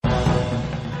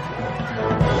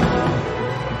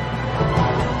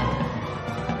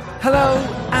Hello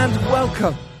and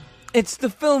welcome. It's the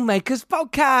Filmmakers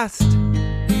Podcast.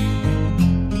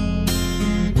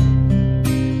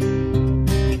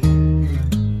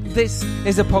 This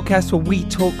is a podcast where we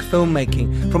talk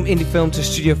filmmaking, from indie film to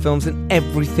studio films and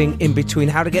everything in between.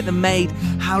 How to get them made,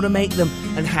 how to make them,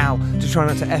 and how to try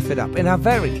not to F it up. In our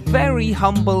very, very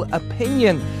humble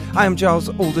opinion. I am Giles,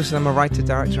 Alderson. I'm a writer,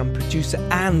 director and producer.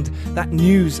 And that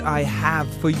news I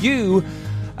have for you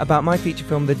about my feature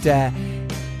film, The Dare,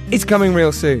 it's coming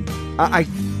real soon. I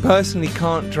personally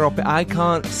can't drop it. I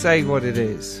can't say what it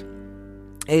is.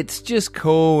 It's just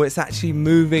cool. It's actually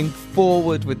moving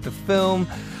forward with the film.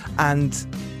 And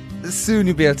soon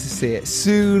you'll be able to see it.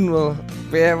 Soon we'll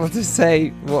be able to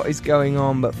say what is going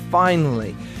on. But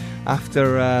finally,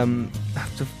 after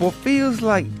what feels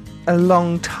like a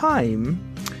long time,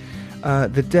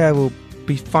 The Dare will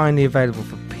be finally available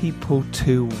for people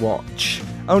to watch.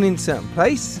 Only in a certain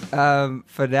place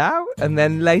for now, and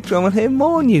then later on we'll hear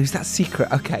more news. That's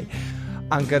secret. Okay,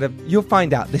 you'll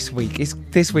find out this week.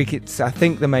 This week I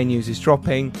think the main news is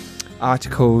dropping,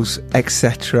 articles,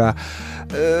 etc.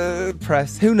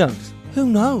 Press. Who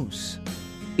knows?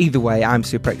 Either way, I'm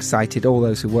super excited. All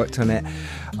those who worked on it,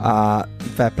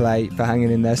 fair play for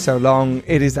hanging in there so long.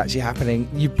 It is actually happening.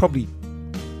 You've probably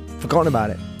forgotten about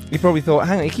it. You probably thought,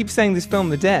 hang on, he keeps saying this film,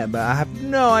 The Dare, but I have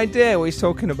no idea what he's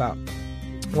talking about.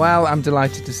 Well, I'm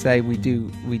delighted to say we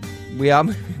are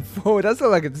moving forward. That's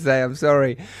all I can say. I'm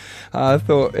sorry. I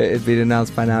thought it had been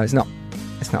announced by now. It's not,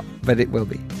 but it will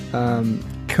be.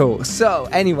 Cool. So,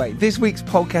 anyway, this week's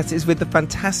podcast is with the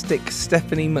fantastic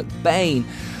Stephanie McBain.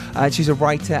 She's a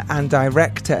writer and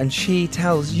director, and she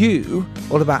tells you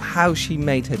all about how she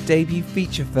made her debut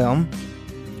feature film,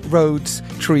 Roads,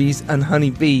 Trees and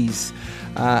Honeybees.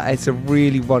 It's a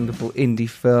really wonderful indie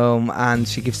film, and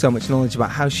she gives so much knowledge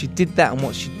about how she did that and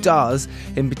what she does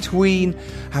in between,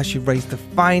 how she raised the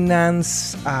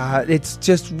finance. It's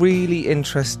just really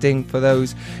interesting for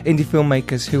those indie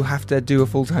filmmakers who have to do a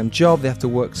full-time job, they have to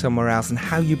work somewhere else, and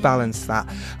how you balance that.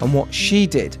 And what she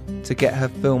did to get her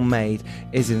film made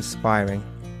is inspiring.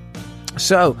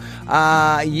 So,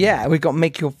 we've got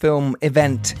Make Your Film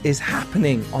event is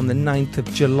happening on the 9th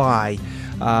of July.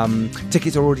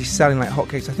 Tickets are already selling like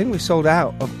hotcakes. I think we've sold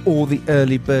out of all the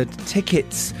early bird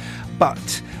tickets,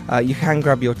 but you can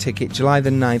grab your ticket. July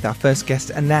the 9th, our first guest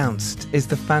announced is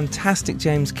the fantastic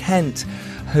James Kent,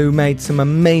 who made some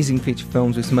amazing feature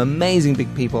films with some amazing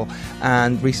big people,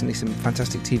 and recently some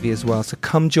fantastic TV as well. So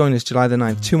come join us July the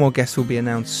 9th. 2 more guests will be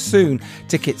announced soon.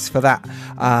 Tickets for that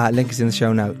link is in the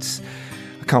show notes.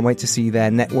 I can't wait to see you there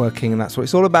networking, and that's what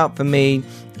it's all about for me.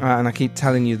 And I keep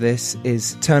telling you this,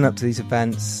 is turn up to these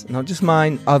events, not just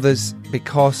mine, others,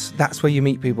 because that's where you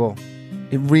meet people.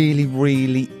 It really,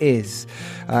 really is.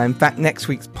 In fact, next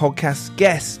week's podcast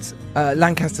guest,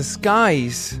 Lancaster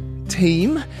Skies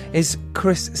team, is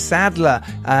Chris Sadler.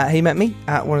 He met me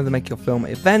at one of the Make Your Film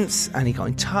events, and he got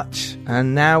in touch,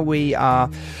 and now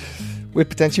we're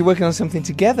potentially working on something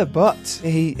together, but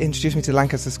he introduced me to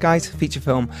Lancaster Skies feature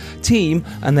film team,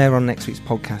 and they're on next week's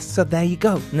podcast. So there you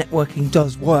go. Networking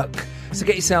does work. So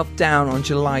get yourself down on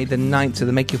July the 9th to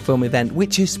the Make Your Film event,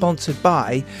 which is sponsored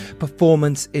by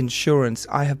Performance Insurance.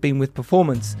 I have been with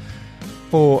Performance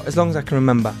for as long as I can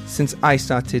remember, since I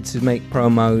started to make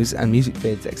promos and music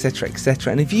vids, etc.,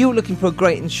 etc. And if you're looking for a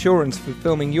great insurance for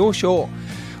filming your short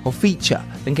or feature,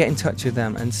 then get in touch with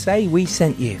them and say we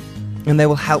sent you, and they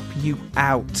will help you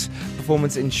out.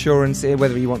 Performance Insurance,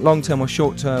 whether you want long-term or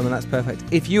short-term, and that's perfect.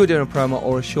 If you are doing a promo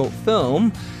or a short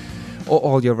film, or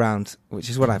all year round, which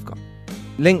is what I've got.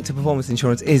 Link to Performance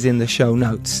Insurance is in the show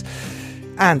notes.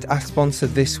 And our sponsor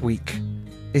this week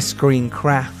is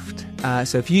Screencraft.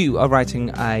 So if you are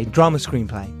writing a drama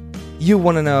screenplay, you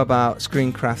want to know about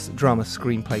Screencraft's drama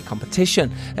screenplay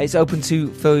competition. It's open to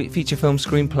feature film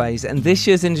screenplays, and this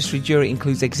year's industry jury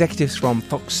includes executives from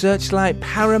Fox Searchlight,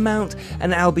 Paramount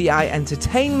and LBI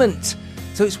Entertainment.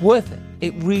 So it's worth it.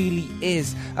 It really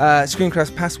is. Screencraft's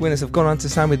past winners have gone on to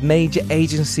sign with major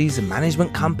agencies and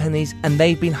management companies, and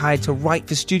they've been hired to write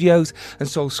for studios and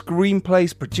sold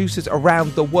screenplays, producers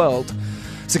around the world.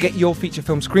 So get your feature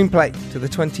film screenplay to the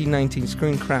 2019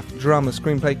 Screencraft Drama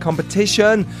Screenplay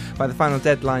Competition by the final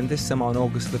deadline this summer on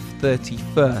August the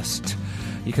 31st.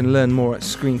 You can learn more at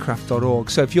screencraft.org.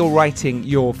 So if you're writing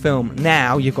your film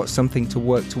now, you've got something to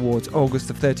work towards. August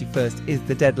the 31st is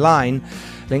the deadline.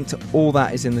 Link to all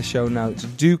that is in the show notes.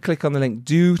 Do click on the link.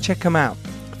 Do check them out.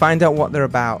 Find out what they're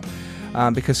about.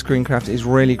 because Screencraft is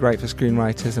really great for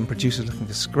screenwriters and producers looking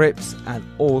for scripts and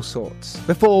all sorts.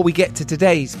 Before we get to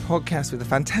today's podcast with the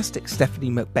fantastic Stephanie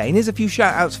McBain, here's a few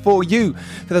shout outs for you,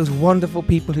 for those wonderful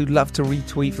people who love to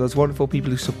retweet, for those wonderful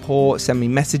people who support, send me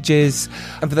messages,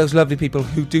 and for those lovely people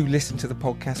who do listen to the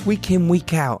podcast week in,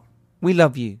 week out. We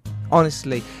love you.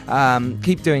 Honestly,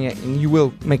 keep doing it and you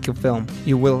will make your film.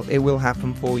 It will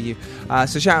happen for you.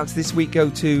 So shout outs this week go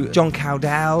to John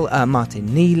Cowdell,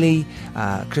 Martin Neely,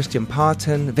 Christian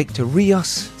Parton, Victor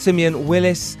Rios, Simeon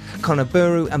Willis, Connor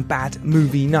Buru, and Bad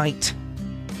Movie Night.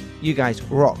 You guys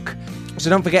rock. So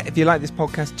don't forget, if you like this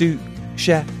podcast, do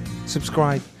share,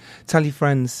 subscribe, tell your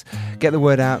friends, get the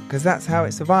word out, because that's how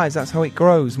it survives, that's how it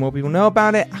grows. More people know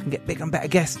about it, I can get bigger and better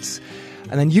guests.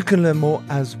 And then you can learn more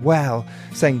as well.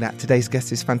 Saying that, today's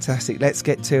guest is fantastic. Let's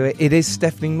get to it. It is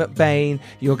Stephanie McBain.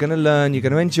 You're going to learn. You're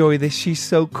going to enjoy this. She's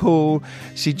so cool.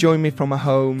 She joined me from a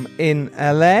home in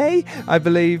LA, I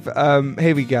believe.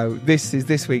 Here we go. This is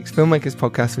this week's Filmmakers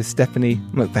Podcast with Stephanie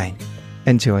McBain.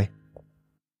 Enjoy.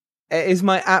 It is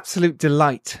my absolute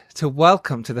delight to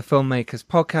welcome to the Filmmakers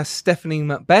Podcast Stephanie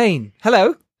McBain.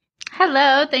 Hello.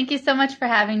 Hello. Thank you so much for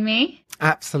having me.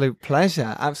 Absolute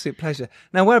pleasure. Absolute pleasure.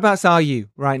 Now, whereabouts are you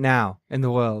right now in the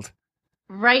world?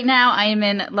 Right now, I am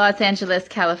in Los Angeles,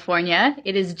 California.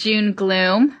 It is June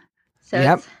gloom, so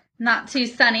It's not too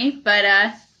sunny, but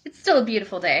it's still a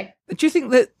beautiful day. Do you think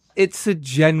that it's a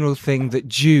general thing that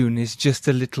June is just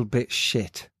a little bit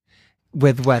shit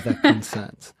with weather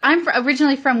concerns? I'm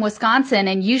originally from Wisconsin,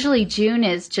 and usually June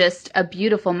is just a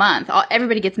beautiful month.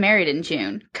 Everybody gets married in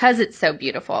June because it's so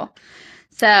beautiful.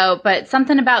 So, but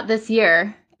something about this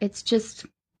year, it's just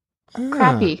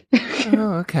crappy.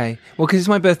 Oh, okay. Well, because it's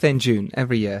my birthday in June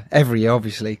every year,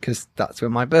 obviously, because that's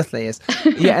when my birthday is.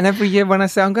 Yeah, and every year when I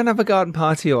say I'm going to have a garden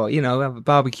party or, have a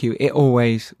barbecue, it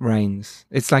always rains.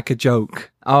 It's like a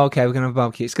joke. Oh, okay, we're going to have a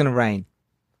barbecue. It's going to rain.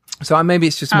 So maybe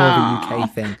it's just more of a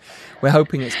UK thing. We're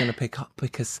hoping it's going to pick up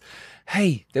because,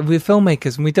 hey, we're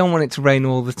filmmakers and we don't want it to rain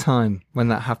all the time when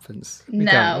that happens. We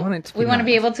want to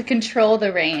be able to control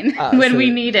the rain when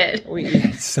we need it.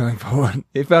 It's so important.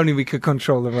 If only we could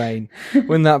control the rain.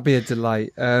 Wouldn't that be a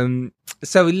delight?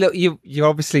 So look, you're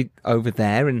obviously over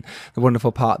there in the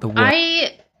wonderful part of the world.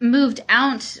 I moved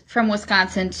out from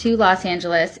Wisconsin to Los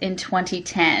Angeles in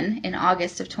 2010, in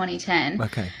August of 2010.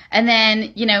 Okay. And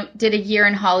then, did a year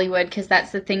in Hollywood because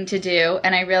that's the thing to do.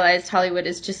 And I realized Hollywood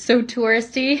is just so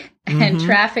touristy and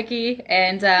trafficky.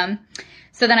 And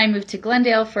so then I moved to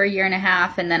Glendale for a year and a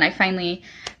half. And then I finally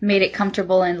made it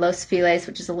comfortable in Los Feliz,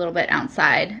 which is a little bit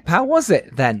outside. How was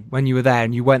it then when you were there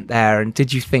and you went there? And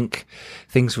did you think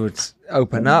things would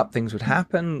open up, things would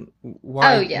happen?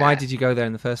 Why did you go there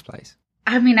in the first place?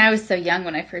 I mean, I was so young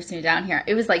when I first moved down here.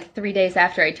 It was like 3 days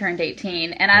after I turned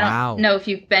 18. And I don't know if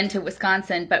you've been to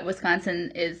Wisconsin, but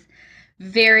Wisconsin is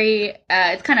very,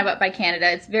 it's kind of up by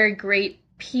Canada. It's very great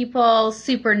people,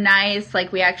 super nice.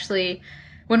 Like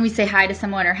when we say hi to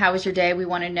someone or how was your day, we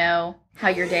want to know how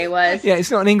your day was. Yeah,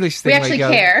 it's not an English thing. We actually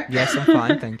care. Yes, I'm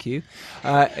fine, thank you.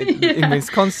 In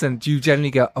Wisconsin, do you generally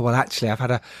go, oh, well, actually,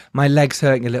 my leg's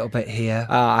hurting a little bit here.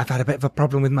 I've had a bit of a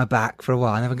problem with my back for a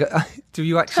while. And do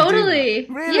you actually Totally. do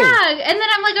that? Really? Yeah, and then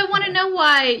I'm like, I want to know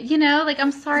why,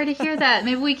 I'm sorry to hear that.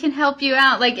 Maybe we can help you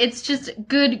out. Like, it's just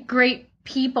good, great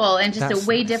people and just a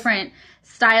way different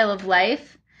style of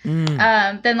life.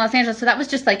 Than Los Angeles. So that was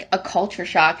just like a culture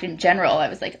shock in general. I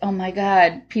was like, oh my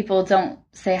God, people don't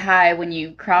say hi when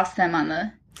you cross them on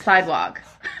the sidewalk.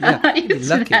 Yeah,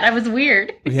 I was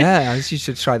weird. Yeah, you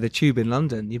should try the tube in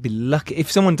London. You'd be lucky. If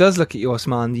someone does look at your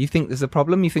smile and you think there's a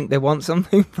problem, you think they want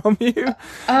something from you.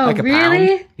 Oh, like a really?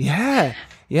 Pound. Yeah.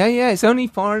 Yeah. It's only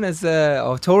foreigners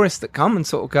or tourists that come and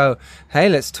sort of go, hey,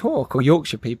 let's talk. Or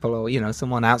Yorkshire people or,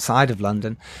 someone outside of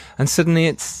London. And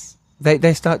suddenly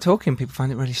They start talking. People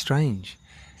find it really strange.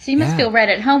 So you must feel right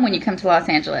at home when you come to Los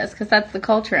Angeles because that's the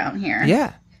culture out here.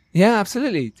 Yeah,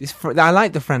 absolutely. I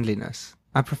like the friendliness.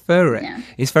 I prefer it. Yeah.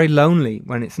 It's very lonely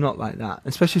when it's not like that,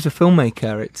 especially as a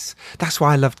filmmaker. That's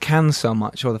why I loved Cannes so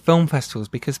much, or the film festivals,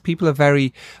 because people are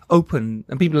very open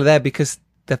and people are there because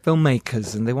they're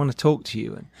filmmakers and they want to talk to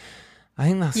you. And I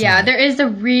think that's there is a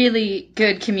really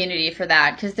good community for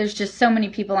that because there's just so many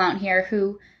people out here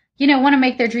who want to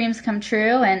make their dreams come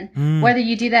true. And whether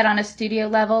you do that on a studio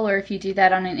level or if you do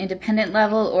that on an independent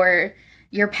level or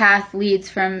your path leads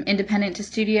from independent to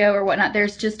studio or whatnot,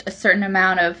 there's just a certain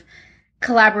amount of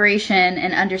collaboration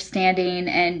and understanding,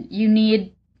 and you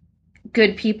need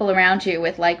good people around you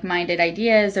with like-minded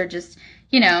ideas or just,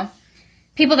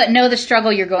 people that know the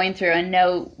struggle you're going through and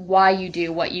know why you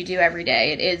do what you do every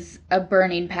day. It is a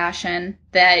burning passion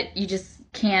that you just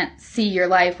can't see your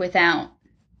life without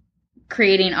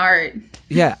creating art.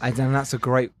 Yeah, and that's a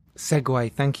great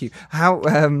segue. Thank you. How?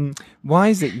 Why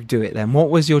is it you do it then? What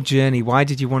was your journey? Why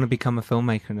did you want to become a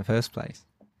filmmaker in the first place?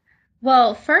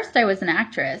 Well, first I was an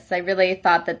actress. I really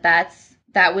thought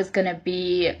that was going to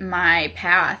be my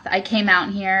path. I came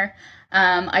out here.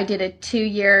 I did a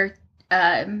 2-year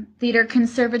theater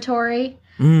conservatory.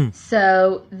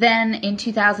 So then in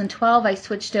 2012, I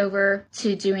switched over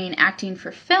to doing acting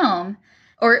for film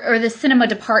or the cinema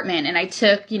department. And I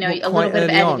took, a little bit of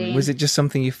editing. On, was it just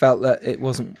something you felt that it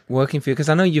wasn't working for you? Because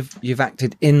I know you've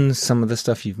acted in some of the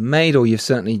stuff you've made, or you've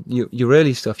certainly, your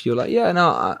early stuff, you're like, yeah,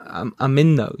 no, I'm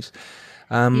in those.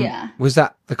 Was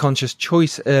that the conscious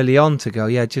choice early on to go,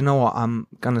 yeah, do you know what? I'm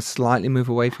going to slightly move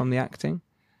away from the acting?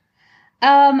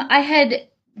 I had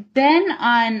been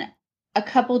on a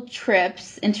couple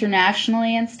trips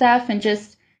internationally and stuff, and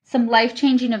just some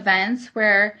life-changing events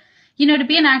where, to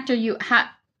be an actor, you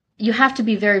have to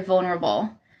be very vulnerable.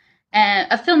 And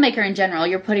a filmmaker in general,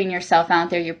 you're putting yourself out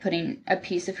there, you're putting a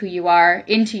piece of who you are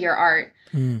into your art.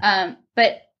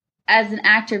 But as an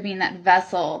actor, being that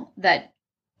vessel that,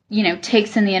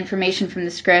 takes in the information from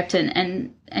the script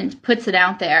and puts it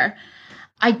out there,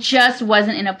 I just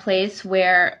wasn't in a place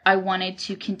where I wanted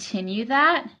to continue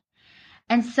that.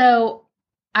 And so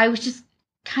I was just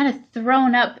kind of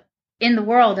thrown up in the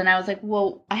world, and I was like,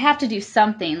 well, I have to do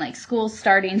something. Like, school's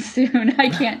starting soon. I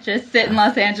can't just sit in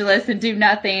Los Angeles and do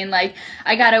nothing. Like,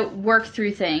 I got to work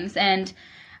through things. And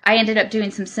I ended up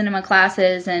doing some cinema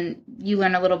classes, and you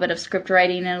learn a little bit of script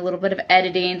writing and a little bit of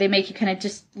editing. They make you kind of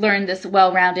just learn this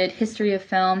well-rounded history of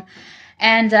film.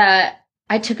 And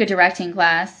I took a directing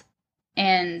class,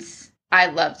 and I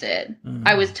loved it.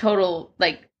 I was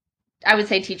I would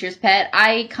say teacher's pet.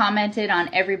 I commented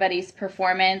on everybody's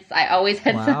performance. I always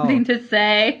had something to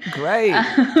say. Great.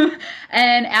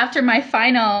 And after my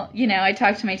final, I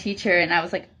talked to my teacher, and I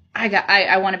was like,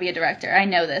 I want to be a director. I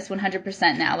know this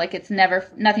 100% now. Like,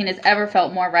 nothing has ever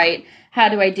felt more right. How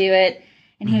do I do it?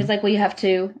 And he was like, well, you have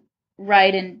to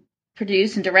write and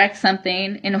produce and direct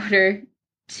something in order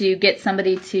to get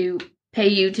somebody to pay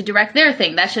you to direct their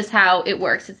thing. That's just how it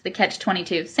works. It's the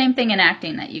catch-22. Same thing in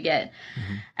acting that you get.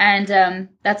 And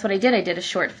that's what I did. I did a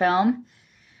short film,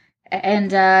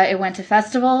 and it went to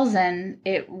festivals, and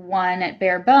it won at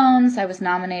Bare Bones. I was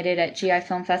nominated at GI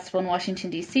Film Festival in Washington,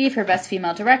 D.C. for Best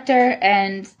Female Director.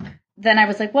 And then I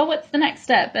was like, well, what's the next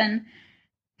step? And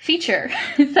feature.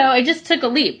 So I just took a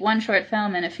leap, one short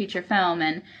film and a feature film.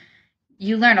 And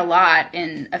you learn a lot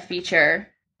in a feature.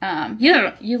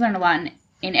 You learn a lot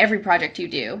in every project you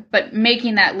do, but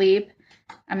making that leap,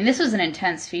 I mean, this was an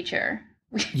intense feature.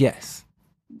 Yes.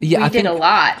 Yeah, we did a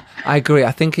lot. I agree.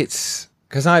 I think it's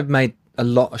because I've made a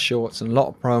lot of shorts and a lot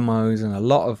of promos and a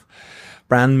lot of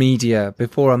brand media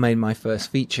before I made my first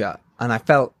feature. And I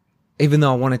felt, even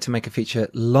though I wanted to make a feature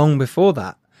long before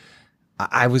that,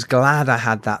 I was glad I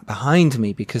had that behind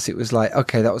me, because it was like,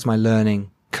 okay, that was my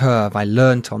learning curve. I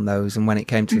learnt on those. And when it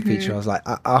came to the feature, I was like,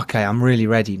 okay, I'm really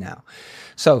ready now.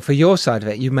 So for your side of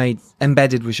it, you made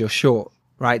Embedded was your short,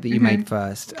 right, that you made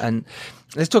first. And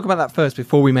let's talk about that first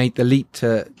before we make the leap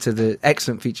to the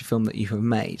excellent feature film that you have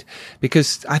made.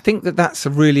 Because I think that that's a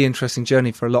really interesting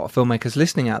journey for a lot of filmmakers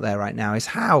listening out there right now, is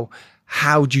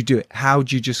how'd you do it?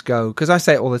 How'd you just go? Because I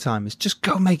say it all the time, is just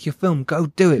go make your film, go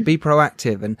do it, be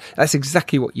proactive. And that's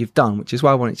exactly what you've done, which is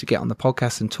why I wanted to get on the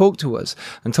podcast and talk to us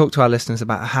and talk to our listeners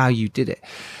about how you did it.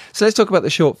 So let's talk about the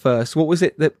short first. What was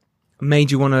it that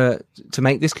made you want to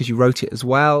make this? Because you wrote it as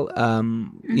well.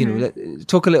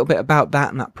 Talk a little bit about that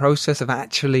and that process of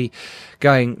actually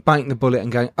biting the bullet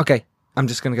and going, okay, I'm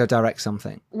just going to go direct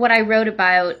something. What I wrote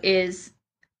about is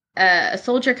a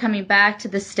soldier coming back to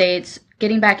the States,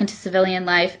 getting back into civilian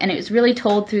life, and it was really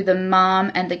told through the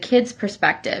mom and the kid's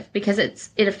perspective, because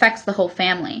it affects the whole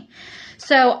family.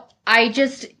 So I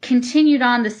just continued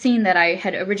on the scene that I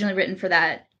had originally written for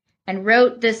that and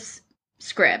wrote this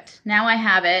script. Now I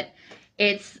have it.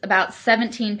 It's about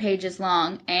 17 pages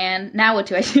long, and now what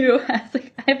do? I was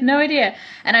like, I have no idea.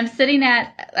 And I'm sitting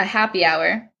at a happy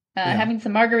hour, having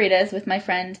some margaritas with my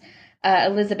friend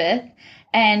Elizabeth,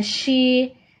 and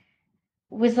she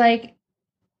was like,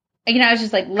 I was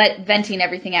just like venting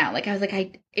everything out. Like, I was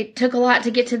like, it took a lot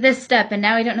to get to this step, and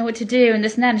now I don't know what to do, and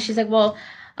this and that. And she's like, well,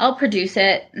 I'll produce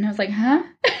it. And I was like, huh?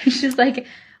 She's like,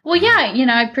 well, yeah,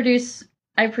 I produce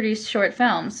short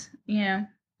films, And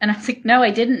I was like, no,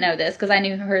 I didn't know this, because I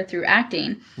knew her through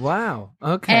acting. Wow.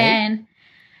 Okay.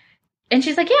 And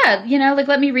she's like, yeah,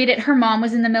 let me read it. Her mom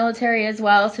was in the military as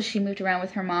well, so she moved around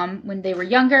with her mom when they were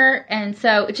younger. And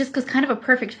so it just was kind of a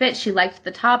perfect fit. She liked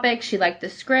the topic. She liked the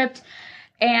script.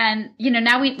 And,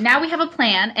 now we have a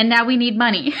plan, and now we need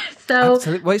money. So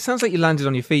absolutely. Well, it sounds like you landed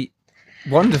on your feet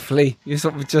wonderfully. You're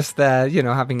sort of just there,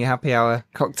 having your happy hour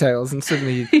cocktails, and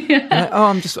suddenly you're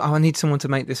like, I need someone to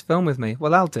make this film with me.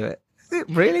 Well, I'll do it.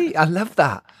 Really? I love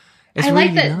that. It's I like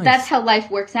really that. nice. That's how life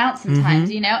works out sometimes.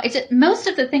 It's just, most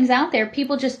of the things out there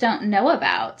people just don't know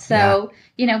about. So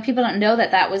people don't know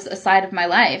that was a side of my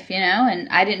life. And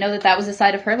I didn't know that was a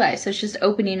side of her life. So it's just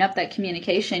opening up that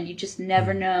communication. You just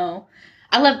never know.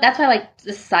 That's why, like,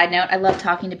 this side note, I love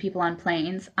talking to people on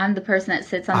planes. I'm the person that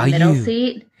sits on the middle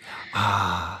seat.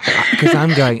 Because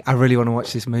I'm going, I really want to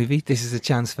watch this movie. This is a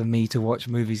chance for me to watch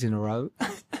movies in a row.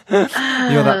 You're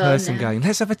that person going,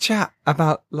 let's have a chat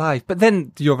about life. But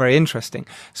then you're very interesting.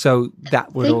 So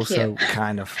that would also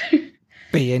kind of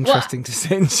be interesting to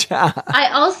sit and chat. I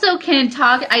also can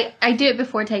talk. I do it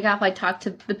before takeoff. I talk to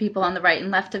the people on the right and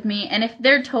left of me. And if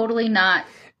they're totally not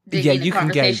digging the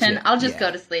conversation, I'll just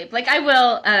go to sleep. Like, I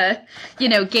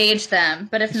will, gauge them.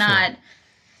 But if not,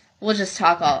 we'll just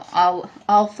talk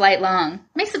all flight long.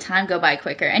 Makes the time go by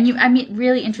quicker. And I meet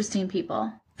really interesting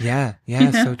people. Yeah,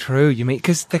 so true. You mean,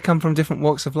 because they come from different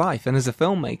walks of life. And as a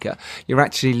filmmaker, you're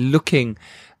actually looking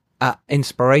at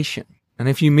inspiration. And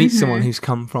if you meet someone who's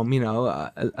come from,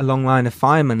 a long line of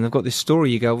firemen, and they've got this story,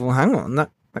 you go, well, hang on,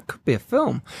 that could be a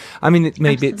film. I mean,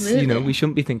 maybe Absolutely. It's, we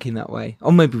shouldn't be thinking that way.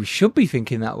 Or maybe we should be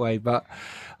thinking that way, but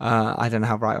I don't know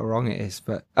how right or wrong it is.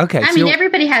 But, okay. I mean,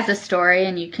 everybody has a story,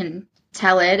 and you can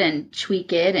tell it and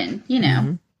tweak it and,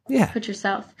 put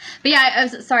yourself. But yeah,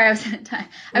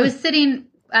 I was sitting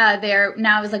there.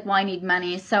 Now I was like, well, I need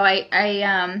money. So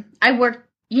I worked,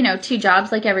 2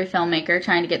 jobs like every filmmaker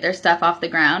trying to get their stuff off the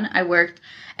ground. I worked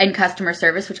in customer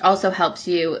service, which also helps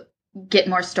you get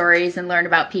more stories and learn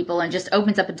about people and just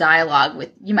opens up a dialogue with,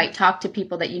 you might talk to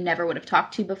people that you never would have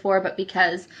talked to before, but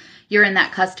because you're in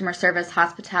that customer service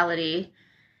hospitality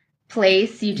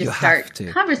place, you just start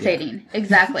conversating. Yeah.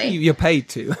 Exactly. You're paid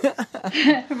to.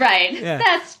 Right.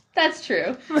 Yeah. That's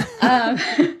true.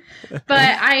 But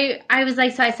I was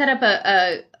like, so I set up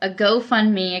a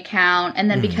GoFundMe account,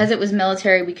 and then because it was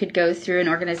military, we could go through an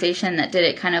organization that did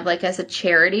it kind of like as a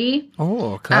charity.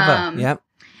 Oh, clever. Yep.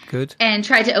 Good. And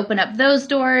tried to open up those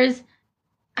doors.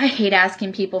 I hate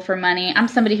asking people for money. I'm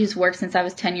somebody who's worked since I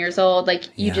was 10 years old. Like,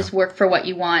 you just work for what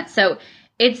you want. So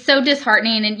it's so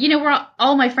disheartening. And, we're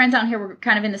all my friends out here, we're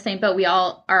kind of in the same boat. We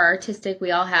all are artistic.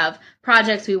 We all have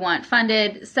projects we want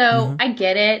funded. So I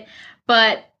get it.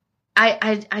 But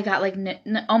I got like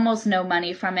almost no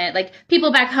money from it. Like,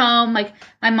 people back home, like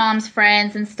my mom's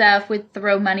friends and stuff would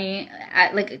throw money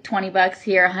at like $20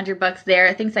 here, $100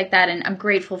 there, things like that. And I'm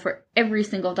grateful for every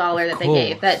single dollar that they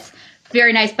gave. That's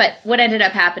very nice. But what ended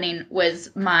up happening was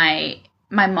my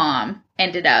mom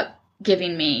ended up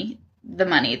giving me the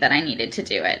money that I needed to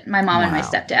do it. My mom and my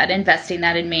stepdad investing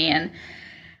that in me. And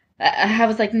I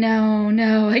was like,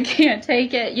 no, I can't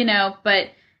take it, but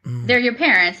they're your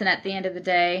parents. And at the end of the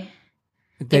day,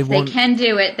 if they can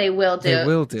do it, they will do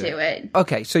it.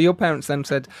 Okay, so your parents then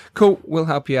said, cool, we'll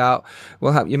help you out.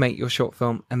 We'll help you make your short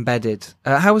film Embedded.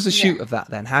 How was the shoot of that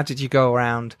then? How did you go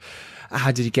around?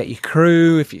 How did you get your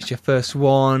crew, if it's your first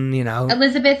one,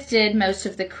 Elizabeth did most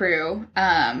of the crew.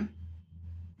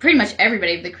 Pretty much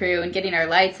everybody of the crew, and getting our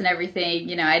lights and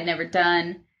everything. I'd never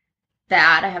done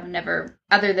that. I have never,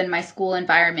 other than my school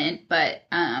environment. But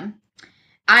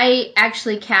I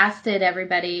actually casted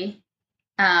everybody.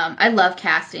 I love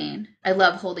casting. I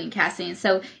love holding casting.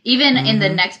 So even in the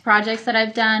next projects that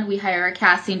I've done, we hire a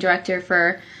casting director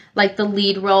for like the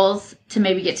lead roles to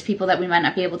maybe get to people that we might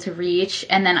not be able to reach.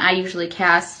 And then I usually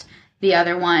cast the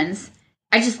other ones.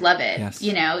 I just love it. Yes.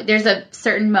 There's a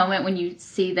certain moment when you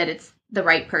see that it's the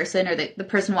right person, or the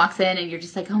person walks in and you're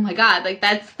just like, oh my God, like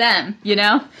that's them, you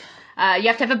have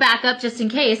to have a backup just in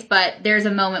case. But there's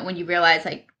a moment when you realize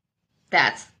like,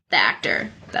 that's the actor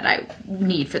that I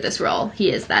need for this role. He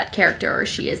is that character, or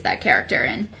she is that character.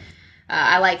 And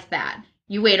I like that.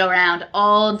 You wait around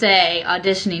all day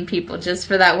auditioning people just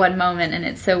for that one moment, and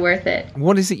it's so worth it.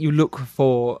 What is it you look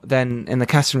for then in the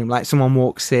casting room? Like, someone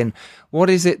walks in, what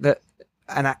is it that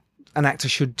an actor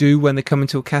should do when they come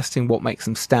into a casting? What makes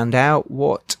them stand out?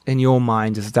 What, in your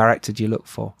mind as a director, do you look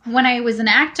for? When I was an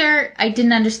actor, I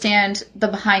didn't understand the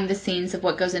behind the scenes of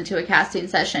what goes into a casting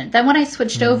session. Then when I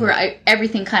switched over,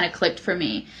 everything kind of clicked for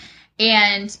me.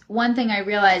 And one thing I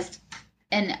realized,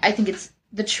 and I think it's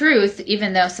the truth,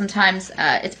 even though sometimes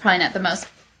it's probably not the most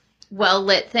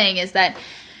well-lit thing, is that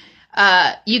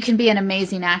you can be an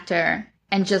amazing actor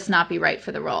and just not be right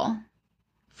for the role.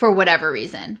 For whatever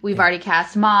reason. We've already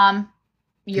cast mom,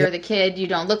 you're the kid, you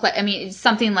don't look like,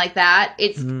 something like that.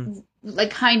 It's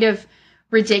like kind of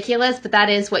ridiculous, but that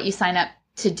is what you sign up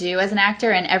to do as an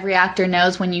actor, and every actor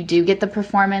knows when you do get the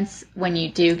performance, when you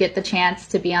do get the chance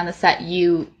to be on the set,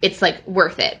 it's like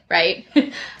worth it, right?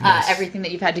 Yes. Everything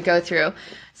that you've had to go through.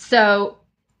 So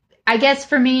I guess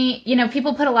for me,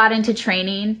 people put a lot into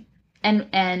training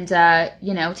and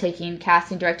taking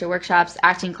casting director workshops,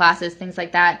 acting classes, things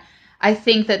like that. I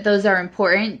think that those are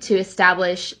important to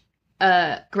establish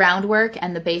groundwork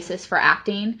and the basis for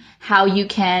acting, how you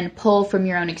can pull from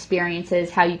your own experiences,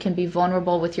 how you can be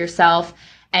vulnerable with yourself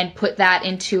and put that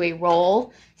into a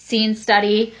role, scene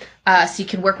study, so you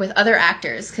can work with other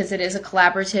actors, because it is a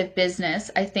collaborative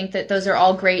business. I think that those are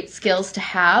all great skills to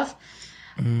have.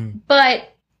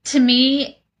 But to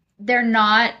me, they're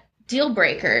not deal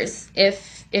breakers.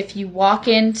 If you walk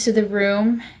into the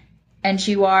room and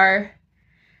you are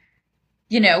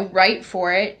right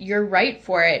for it, you're right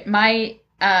for it. I'll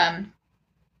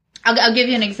give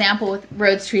you an example with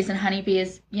Roads, Trees, and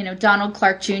Honeybees. Donald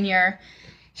Clark Jr.,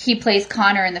 he plays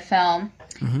Connor in the film.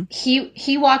 Mm-hmm.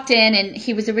 He walked in, and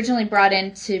he was originally brought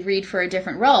in to read for a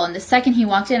different role. And the second he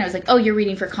walked in, I was like, "Oh, you're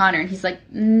reading for Connor." And he's like,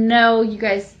 "No, you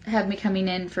guys have me coming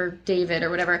in for David or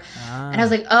whatever." And I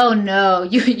was like, "Oh no,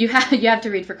 you have to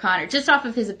read for Connor," just off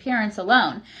of his appearance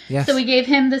alone. Yes. So we gave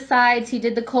him the sides. He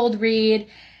did the cold read.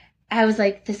 I was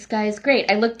like, this guy is great.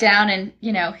 I looked down and,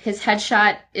 his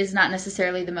headshot is not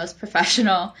necessarily the most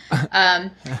professional.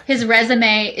 His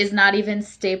resume is not even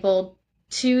stapled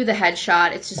to the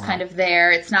headshot. It's just kind of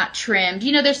there. It's not trimmed.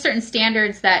 There's certain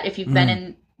standards that if you've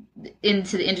been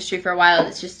into the industry for a while,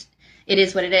 it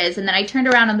is what it is. And then I turned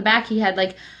around on the back. He had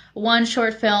like one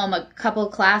short film, a couple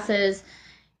of classes,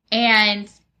 and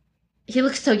he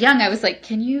looked so young. I was like,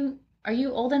 are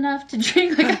you old enough to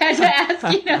drink? Like, I had to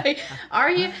ask, are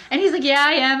you? And he's like, yeah,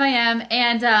 I am.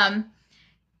 And,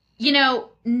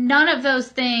 none of those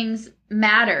things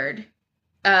mattered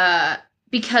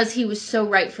because he was so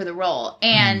right for the role.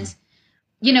 And,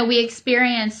 we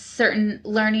experienced certain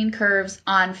learning curves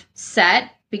on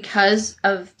set because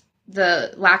of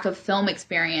the lack of film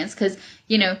experience. Because,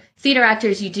 theater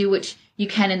actors, you do what you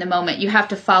can in the moment. You have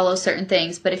to follow certain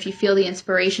things. But if you feel the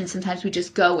inspiration, sometimes we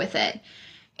just go with it.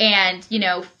 And,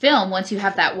 film, once you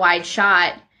have that wide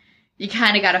shot, you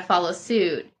kind of got to follow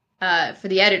suit for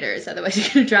the editors. Otherwise,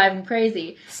 you're going to drive them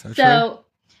crazy. So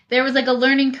there was like a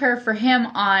learning curve for him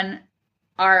on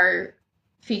our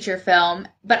feature film.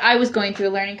 But I was going through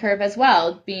a learning curve as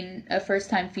well, being a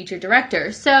first-time feature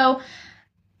director. So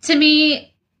to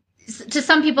me, to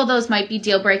some people, those might be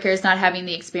deal breakers, not having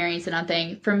the experience and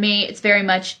nothing. For me, it's very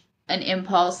much an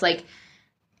impulse, like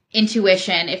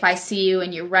intuition. If I see you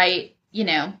and you're right,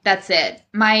 that's it.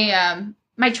 My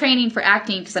training for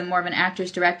acting, because I'm more of an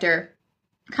actor's director,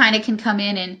 kind of can come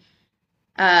in and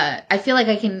I feel like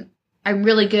I'm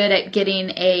really good at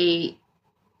getting a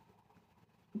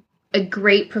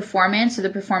great performance, or the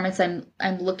performance I'm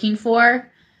looking for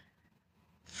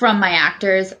from my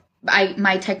actors.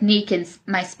 My technique is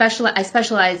I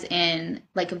specialize in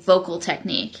like a vocal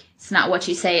technique. It's not what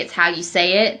you say, it's how you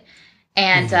say it.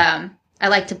 And I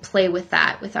like to play with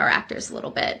that with our actors a little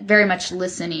bit. Very much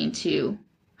listening to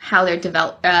how they're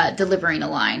delivering a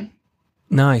line.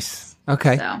 Nice.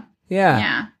 Okay. So,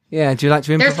 yeah. Do you like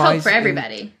to improvise? There's hope for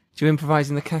everybody. Do you improvise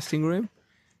in the casting room?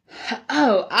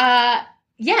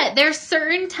 Yeah. There's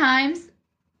certain times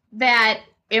that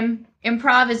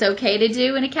improv is okay to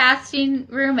do in a casting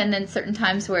room, and then certain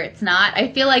times where it's not.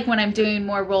 I feel like when I'm doing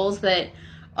more roles that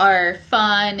are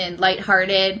fun and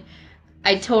lighthearted,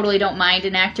 I totally don't mind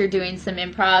an actor doing some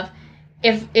improv.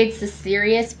 If it's a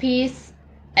serious piece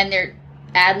and they're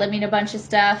ad-libbing a bunch of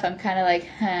stuff, I'm kind of like,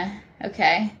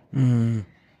 okay.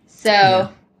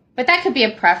 But that could be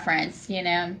a preference,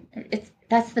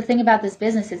 That's the thing about this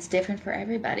business. It's different for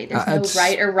everybody. There's no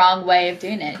right or wrong way of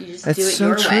doing it. You just do it your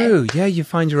way. It's so true. Yeah, you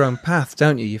find your own path,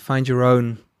 don't you? You find your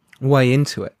own way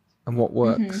into it and what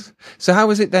works. Mm-hmm. So how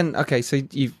was it then? Okay, so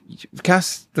you've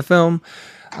cast the film.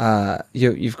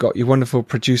 You've got your wonderful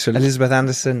producer Elizabeth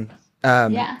Anderson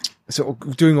sort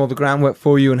of doing all the groundwork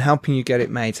for you and helping you get it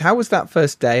made. So how was that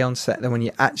first day on set then, when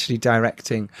you're actually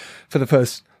directing for the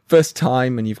first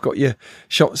time, and you've got your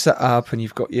shot set up and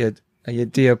you've got your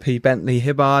DOP Bentley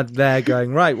Hibbard there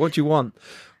going, right, what do you want?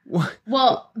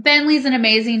 Well, Bentley's an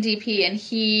amazing DP, and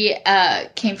he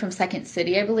came from Second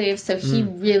City, I believe, so he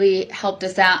really helped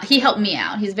us out. He helped me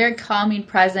out. He's a very calming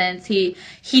presence. He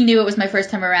knew it was my first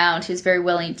time around. He was very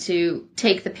willing to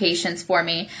take the patience for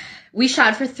me. We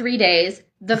shot for 3 days.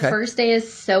 The first day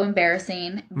is so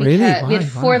embarrassing because we had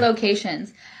 4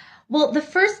 locations. Well, the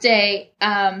first day,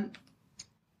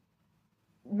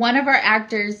 one of our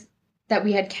actors that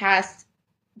we had cast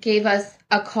gave us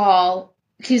a call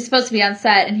he was supposed to be on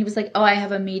set, and he was like, "Oh, I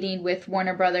have a meeting with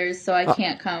Warner Brothers, so I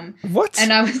can't come." What?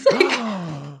 And I was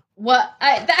like, "What?"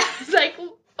 That was like,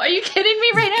 "Are you kidding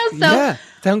me right now?" So yeah,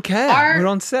 don't care. We're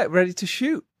on set, ready to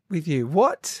shoot with you.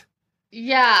 What?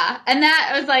 Yeah, and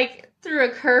that was like through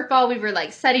a curveball. We were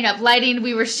like setting up lighting.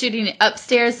 We were shooting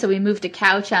upstairs, so we moved a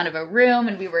couch out of a room,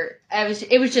 and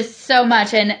it was just so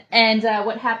much. And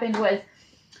what happened was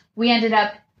we ended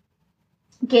up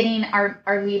getting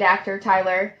our lead actor,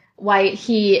 Tyler White.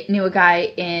 He knew a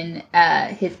guy in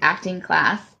his acting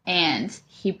class, and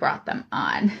he brought them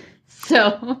on.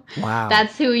 So wow,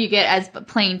 that's who you get as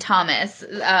playing Thomas.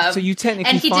 So you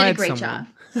technically and he did a great someone.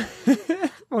 job.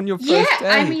 On your first day.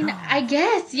 I mean, I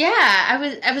guess, yeah.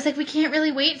 I was like, we can't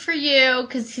really wait for you,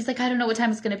 because he's like, I don't know what time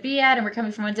it's going to be at, and we're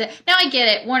coming from one day. Now I get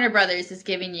it. Warner Brothers is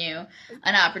giving you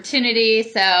an opportunity,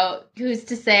 so who's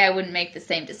to say I wouldn't make the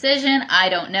same decision? I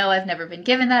don't know. I've never been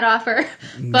given that offer.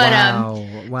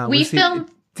 But wow. we filmed.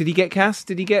 Did he get cast?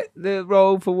 Did he get the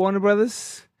role for Warner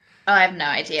Brothers? Oh, I have no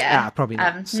idea. Probably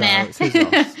not. So nah. it's his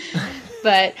loss.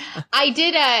 But I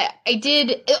did,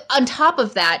 on top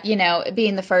of that, you know,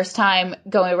 being the first time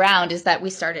going around, is that we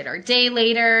started our day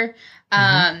later.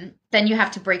 Then you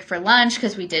have to break for lunch,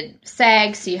 because we did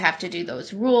SAG, so you have to do those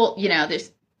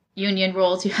there's union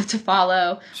rules you have to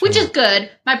follow, which is good.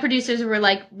 My producers were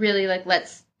like, really like,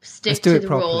 let's stick to the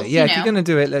properly. rules. Yeah, if you're going to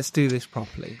do it, let's do this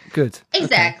properly. Good.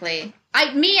 Exactly.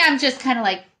 Okay. I'm just kind of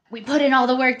like, we put in all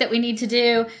the work that we need to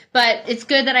do, but it's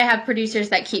good that I have producers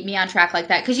that keep me on track like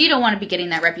that, because you don't want to be getting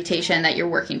that reputation that you're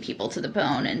working people to the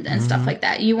bone and stuff like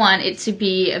that. You want it to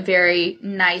be a very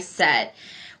nice set.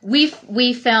 We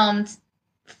filmed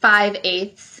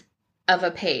 5/8 of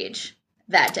a page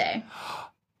that day.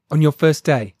 On your first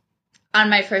day? On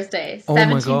my first day. Oh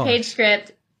my 17-page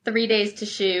script, 3 days to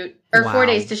shoot, or 4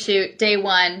 days to shoot. Day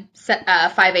one,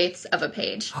 5/8 of a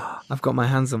page. I've got my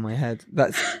hands on my head.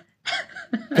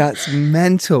 That's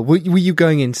mental. Were you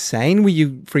going insane? Were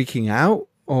you freaking out?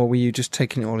 Or were you just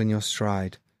taking it all in your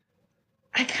stride?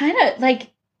 I kind of, like,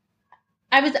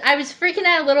 I was freaking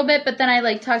out a little bit, but then I,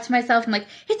 like, talked to myself. I'm like,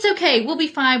 it's okay. We'll be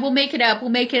fine. We'll make it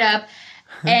up.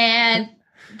 And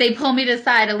they pull me to the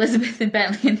side, Elizabeth and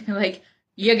Bentley, and they're like,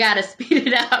 you gotta speed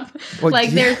it up. Well,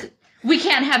 like, we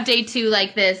can't have day 2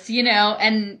 like this, you know,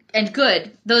 and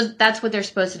good. That's what they're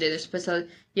supposed to do. They're supposed to,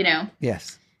 you know.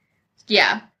 Yes.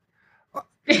 Yeah.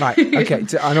 Right. Okay.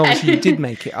 So, and obviously you did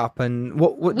make it up. And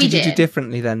what did you do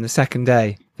differently then the second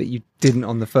day that you didn't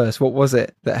on the first? What was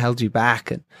it that held you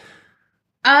back? And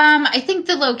I think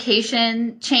the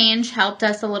location change helped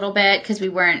us a little bit, because we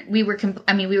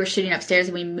were shooting upstairs,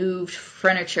 and we moved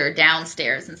furniture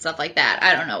downstairs and stuff like that.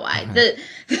 I don't know why.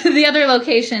 The other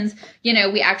locations, you know,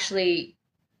 we actually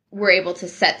were able to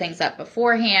set things up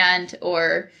beforehand,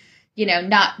 or, you know,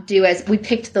 not do we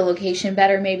picked the location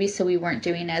better maybe, so we weren't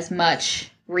doing as much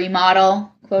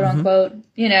remodel, quote unquote,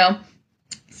 you know,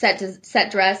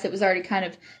 set dress. It was already kind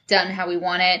of done how we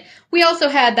want it. We also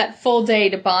had that full day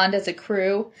to bond as a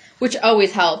crew, which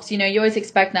always helps. You know, you always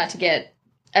expect not to get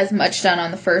as much done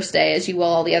on the first day as you will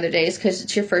all the other days, because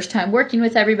it's your first time working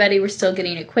with everybody. We're still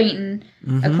getting acquainted.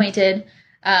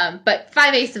 But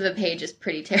 5/8 of a page is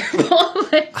pretty terrible.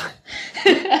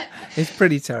 it's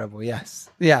pretty terrible, yes.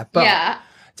 Yeah, but yeah.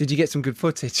 Did you get some good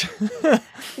footage?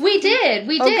 We did.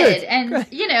 Good. And,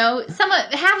 Great. you know,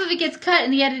 half of it gets cut in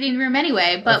the editing room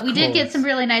anyway, but we did get some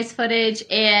really nice footage,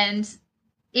 and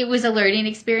it was a learning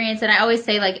experience. And I always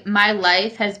say, like, my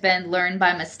life has been learned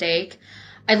by mistake.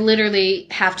 I literally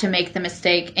have to make the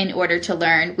mistake in order to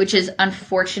learn, which is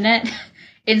unfortunate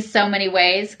in so many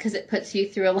ways, because it puts you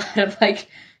through a lot of, like,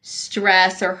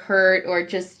 stress or hurt, or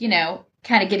just, you know,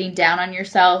 kind of getting down on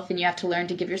yourself, and you have to learn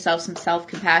to give yourself some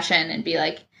self-compassion and be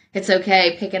like, it's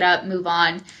okay, pick it up, move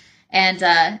on.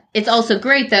 And it's also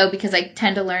great, though, because I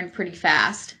tend to learn pretty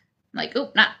fast. I'm like, oh,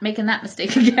 not making that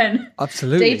mistake again.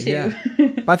 Absolutely, Day 2.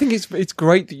 Yeah. But I think it's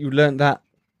great that you learned that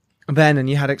then, and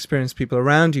you had experienced people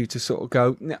around you to sort of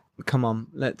go, no, come on,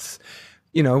 let's,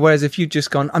 you know, whereas if you'd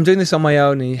just gone, I'm doing this on my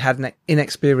own, and you had an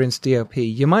inexperienced DOP,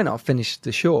 you might not have finished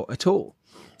the short at all.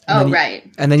 Right.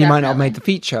 And then you might not have made the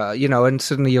feature, you know, and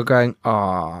suddenly you're going,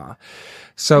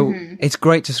 So it's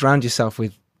great to surround yourself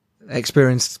with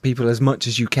experienced people as much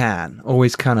as you can.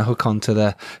 Always kind of hook on to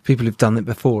the people who've done it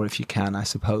before, if you can, I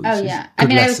suppose. Oh, yeah. I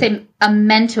mean, lesson. I would say a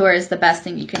mentor is the best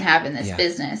thing you can have in this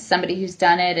business. Somebody who's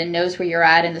done it and knows where you're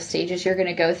at and the stages you're going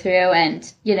to go through,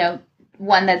 and, you know,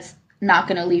 one that's not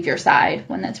going to leave your side,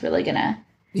 one that's really going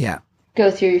to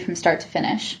go through you from start to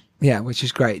finish. Yeah, which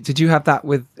is great. Did you have that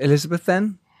with Elizabeth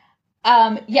then?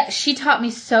 She taught me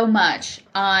so much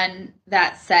on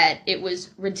that set. It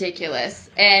was ridiculous.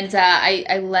 And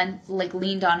I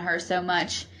leaned on her so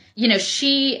much.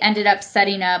 she ended up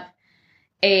setting up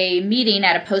a meeting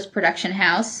at a post-production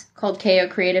house called KO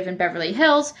Creative in Beverly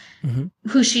Hills,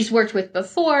 who she's worked with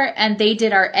before, and they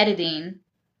did our editing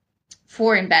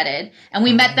for Embedded. And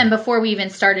we met them before we even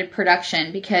started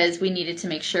production because we needed to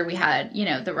make sure we had,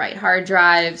 the right hard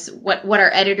drives, what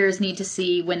our editors need to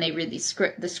see when they read the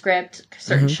script,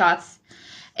 certain shots.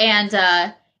 And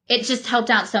it just helped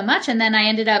out so much. And then I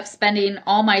ended up spending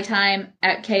all my time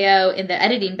at KO in the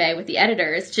editing bay with the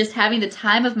editors, just having the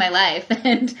time of my life.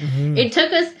 And it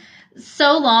took us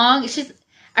so long.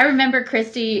 I remember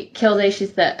Christy Kilday,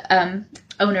 she's the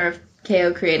owner of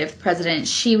KO Creative, president.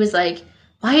 She was like,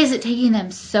 why is it taking them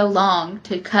so long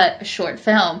to cut a short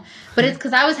film? But it's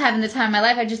because I was having the time of my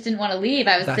life. I just didn't want to leave.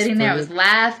 I was sitting there. I was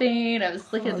laughing. I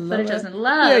was looking at the footage. I was in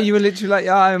love. Yeah, you were literally like,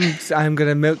 I'm going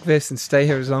to milk this and stay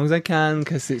here as long as I can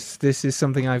because this is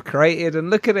something I've created. And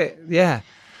look at it. Yeah.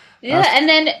 Yeah, and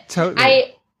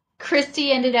then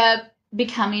Christy ended up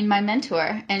becoming my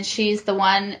mentor. And she's the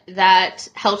one that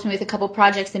helped me with a couple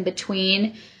projects in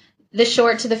between the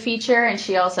short to the feature. And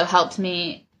she also helped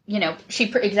me. She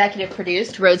executive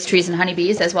produced Roads, Trees, and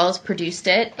Honeybees, as well as produced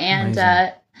it. And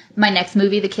my next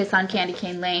movie, The Kiss on Candy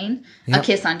Cane Lane, A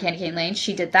Kiss on Candy Cane Lane,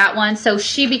 she did that one. So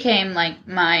she became like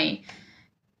my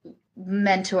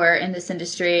mentor in this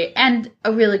industry and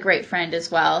a really great friend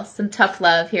as well. Some tough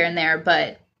love here and there,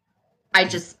 but I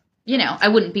just, I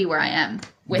wouldn't be where I am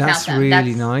without them.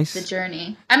 That's nice. The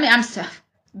journey. I mean,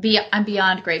 I'm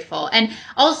beyond grateful. And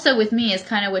also with me is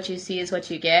kind of what you see is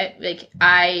what you get. Like,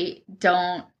 I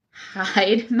don't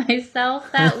hide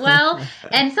myself that well.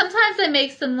 And sometimes I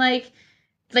make some like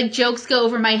jokes go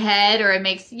over my head, or it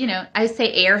makes, I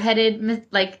say airheaded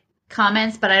like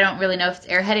comments, but I don't really know if it's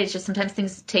airheaded. It's just sometimes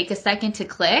things take a second to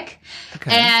click.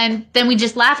 Okay. And then we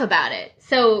just laugh about it.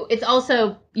 So it's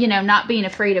also, not being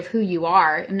afraid of who you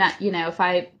are. I'm not, if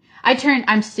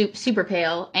I'm super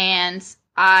pale and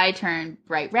I turn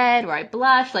bright red or I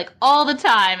blush like all the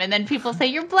time. And then people say,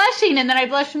 you're blushing. And then I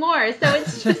blush more. So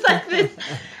it's just like this.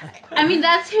 I mean,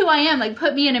 that's who I am. Like,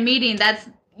 put me in a meeting.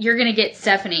 You're going to get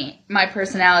Stephanie, my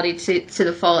personality to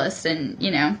the fullest. And,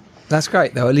 That's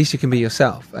great, though. At least you can be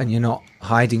yourself and you're not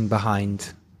hiding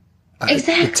behind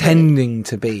pretending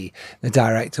to be the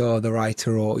director or the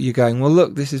writer, or you're going, well,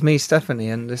 look, this is me, Stephanie,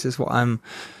 and this is what I'm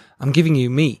giving you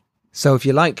me. So if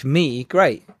you like me,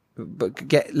 great.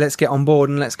 But let's get on board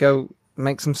and let's go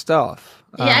make some stuff.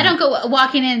 Yeah, I don't go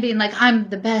walking in being like, I'm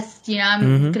the best,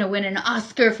 I'm going to win an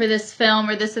Oscar for this film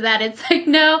or this or that. It's like,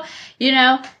 no,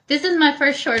 this is my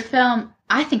first short film.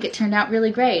 I think it turned out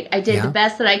really great. I did the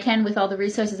best that I can with all the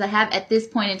resources I have at this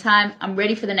point in time. I'm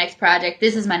ready for the next project.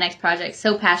 This is my next project.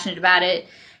 So passionate about it.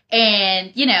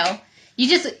 And,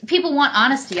 people want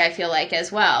honesty, I feel like,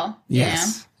 as well.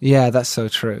 Yes. Yeah, that's so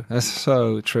true. That's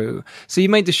so true. So you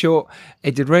made the short.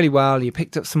 It did really well. You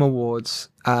picked up some awards.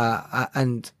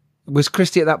 And was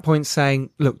Christy at that point saying,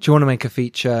 look, do you want to make a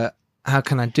feature? How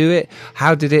can I do it?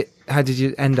 How did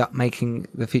you end up making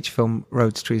the feature film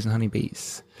Roads, Trees, and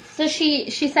Honeybees? So she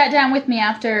sat down with me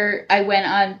after I went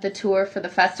on the tour for the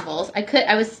festivals.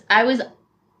 I was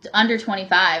under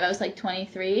 25. I was like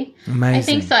 23. Amazing. I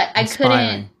think so. I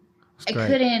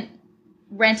couldn't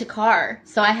rent a car,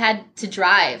 so I had to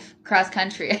drive cross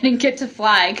country. I didn't get to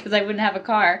fly because I wouldn't have a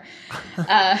car. So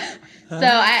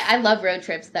I love road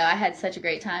trips, though. I had such a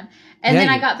great time. And then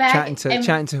I got back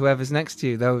chatting to whoever's next to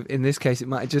you. Though in this case, it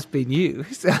might have just been you.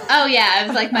 So. Oh yeah, I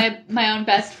was like my own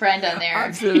best friend on there.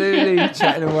 Absolutely,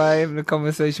 chatting away, having a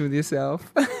conversation with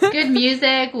yourself. Good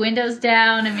music, windows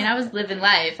down. I mean, I was living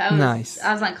life. I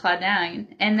was on cloud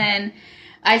nine. And then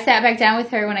I sat back down with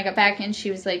her when I got back, and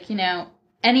she was like,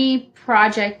 any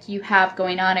project you have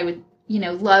going on, I would,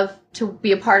 love to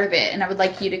be a part of it, and I would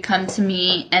like you to come to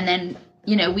me, and then.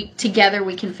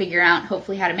 We can figure out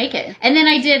hopefully how to make it. And then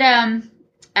I did,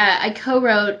 I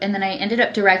co-wrote and then I ended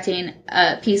up directing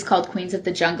a piece called Queens of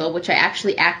the Jungle, which I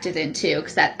actually acted in too,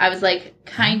 because I was like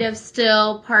kind of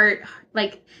still part,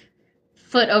 like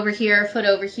foot over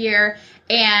here.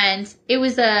 And it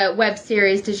was a web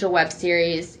series, digital web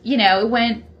series. It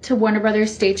went to Warner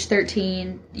Brothers Stage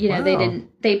 13. Wow.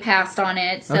 They passed on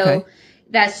it. So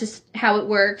that's just how it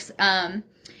works.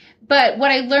 But what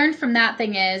I learned from that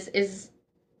thing is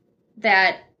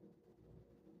that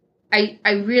I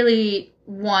really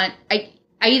want, I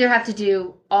either have to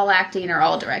do all acting or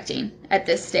all directing at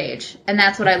this stage. And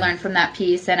that's what I learned from that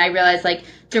piece. And I realized like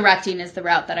directing is the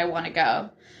route that I want to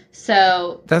go.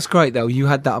 So that's great though. You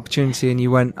had that opportunity and you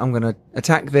went, I'm going to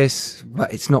attack this,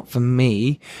 but it's not for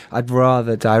me. I'd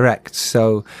rather direct.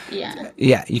 So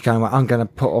you kind of went, I'm going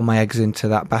to put all my eggs into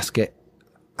that basket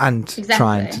and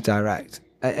trying to direct.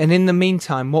 And in the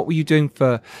meantime, what were you doing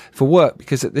for work?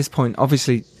 Because at this point,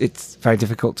 obviously, it's very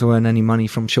difficult to earn any money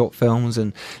from short films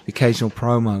and the occasional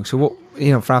promo. So what,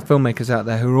 for our filmmakers out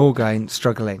there who are all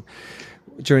struggling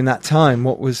during that time,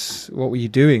 what were you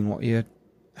doing?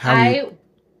 How were you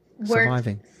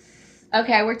surviving?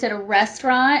 Okay, I worked at a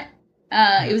restaurant.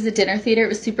 It was a dinner theater. It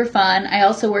was super fun. I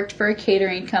also worked for a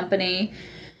catering company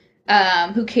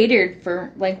who catered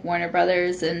for like Warner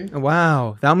Brothers and.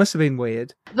 Wow, that must have been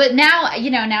weird. But now,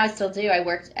 now I still do. I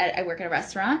work at a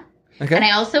restaurant. Okay. And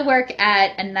I also work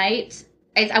at a night.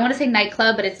 I want to say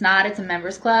nightclub, but it's not. It's a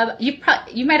members club.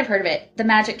 You might have heard of it, the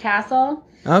Magic Castle.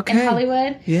 Okay. In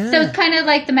Hollywood. Yeah. So it's kind of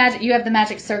like the magic. You have the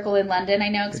Magic Circle in London. I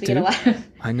know because we get a lot of.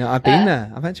 I know. I've been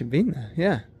there. I've actually been there.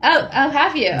 Yeah. Oh,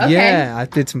 have you? Okay. Yeah, I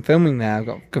did some filming there. I've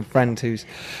got a good friend who's,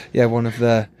 one of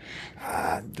the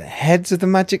heads of the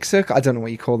Magic Circle. I don't know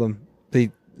what you call them.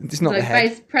 It's not like the head.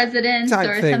 Vice president type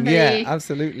or thing. Somebody. Yeah,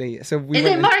 absolutely. So is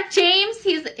it Mark James?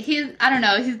 He's I don't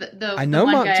know. He's the I know the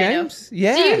one Mark guy James. I know.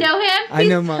 Yeah. Do you know him? I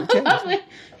know Mark James. Lovely.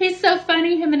 He's so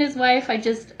funny. Him and his wife. I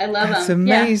love him. That's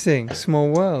amazing. Yeah. Small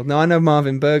world. No, I know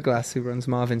Marvin Burglass, who runs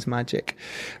Marvin's Magic,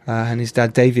 and his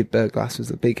dad David Burglass was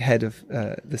the big head of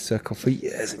the circle for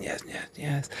years and years and years.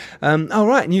 And years. All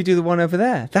right, and you do the one over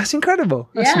there. That's incredible.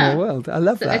 That's Small World. I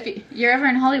love that. If you're ever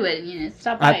in Hollywood,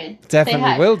 stop by. I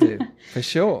definitely will do for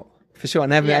sure. For sure,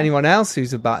 and anyone else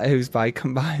who's by,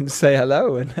 come by and say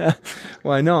hello, and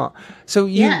why not? So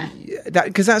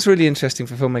because that's really interesting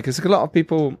for filmmakers. A lot of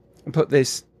people put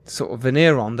this sort of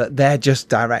veneer on that they're just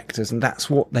directors and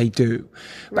that's what they do.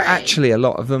 But actually, a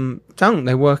lot of them don't.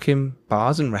 They work in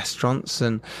bars and restaurants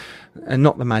and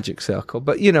not the Magic Circle,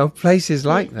 but places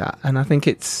like that. And I think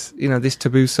it's this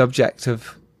taboo subject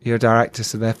of you're a director,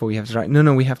 so therefore you have to direct.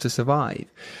 No, we have to survive.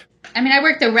 I mean, I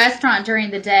work the restaurant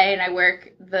during the day and I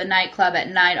work the nightclub at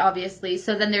night, obviously.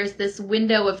 So then there's this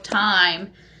window of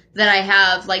time that I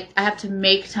have, I have to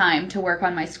make time to work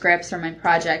on my scripts or my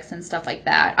projects and stuff like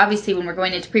that. Obviously, when we're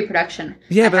going into pre-production.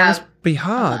 Yeah, but that must be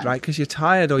hard, right? Because you're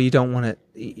tired or you don't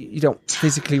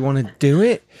physically want to do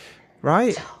it,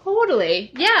 right?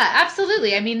 Totally. Yeah,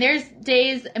 absolutely. I mean, there's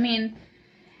days,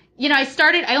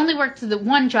 I only worked the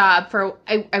one job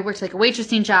I worked like a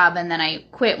waitressing job and then I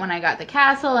quit when I got the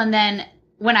castle. And then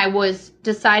when I was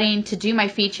deciding to do my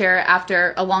feature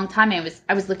after a long time,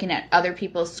 I was looking at other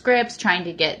people's scripts, trying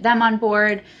to get them on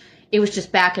board. It was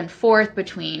just back and forth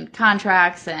between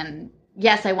contracts and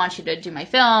yes, I want you to do my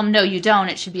film. No, you don't.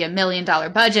 It should be $1 million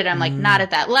budget. I'm like, not at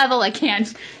that level. I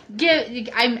can't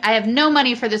I have no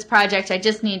money for this project. I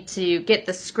just need to get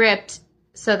the script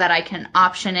so that I can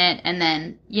option it and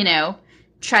then,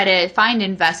 try to find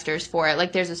investors for it.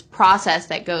 Like there's this process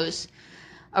that goes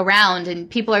around and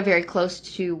people are very close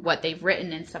to what they've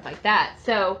written and stuff like that.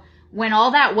 So when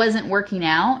all that wasn't working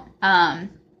out, I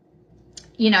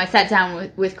sat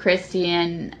down with Christy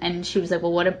and she was like,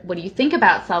 well, what do you think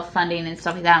about self-funding and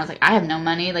stuff like that? And I was like, I have no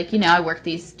money. I work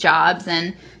these jobs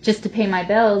and just to pay my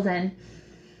bills. And,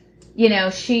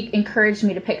 she encouraged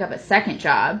me to pick up a second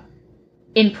job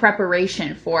in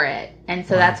preparation for it. And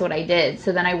so that's what I did.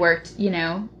 So then I worked,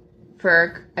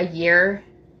 for a year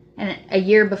and a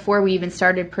year before we even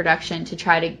started production to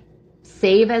try to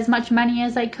save as much money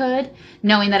as I could,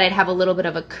 knowing that I'd have a little bit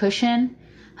of a cushion,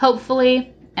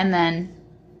 hopefully, and then,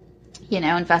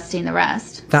 investing the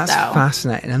rest. That's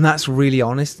fascinating. And that's really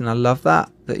honest. And I love that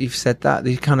you've said that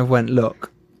you kind of went,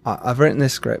 look, I've written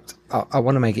this script. I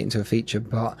want to make it into a feature,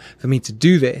 but for me to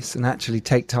do this and actually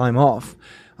take time off,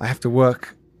 I have to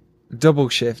work double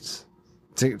shifts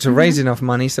to raise enough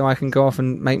money so I can go off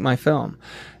and make my film.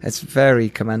 It's very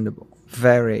commendable,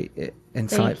 very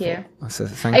insightful. Thank you. So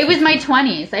it was my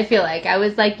 20s, I feel like. I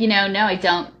was like, no, I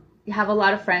don't have a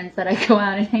lot of friends that I go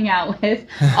out and hang out with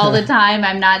all the time.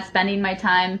 I'm not spending my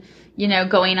time,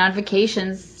 going on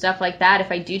vacations, stuff like that.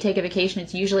 If I do take a vacation,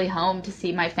 it's usually home to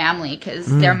see my family because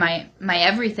they're my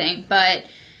everything. But,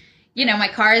 my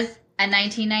car's a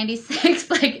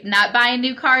 1996, not buying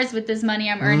new cars with this money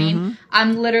I'm earning.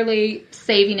 I'm literally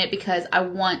saving it because I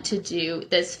want to do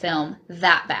this film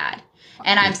that bad.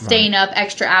 And I'm staying up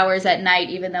extra hours at night,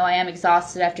 even though I am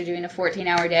exhausted after doing a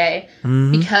 14-hour day,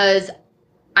 because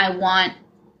I want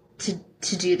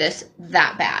to do this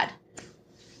that bad.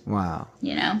 Wow.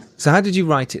 So how did you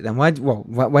write it then?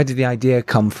 Where did the idea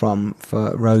come from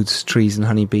for Roads, Trees and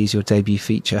Honeybees, your debut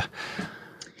feature?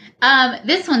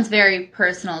 This one's very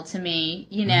personal to me.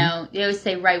 They always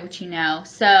say, write what you know.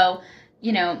 So,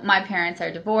 my parents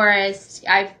are divorced.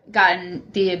 I've gotten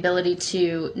the ability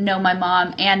to know my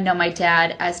mom and know my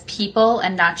dad as people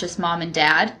and not just mom and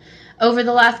dad over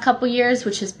the last couple years,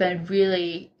 which has been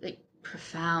really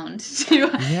profound to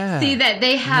Yeah, see that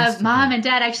they have, mom and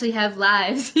dad actually have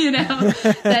lives,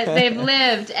 that they've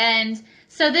lived. And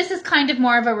so this is kind of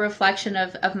more of a reflection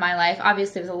of my life.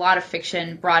 Obviously, there's a lot of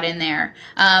fiction brought in there.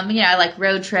 I like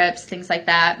road trips, things like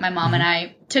that. My mom and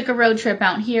I took a road trip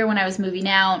out here when I was moving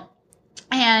out.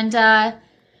 And I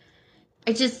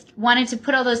just wanted to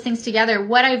put all those things together.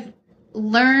 What I've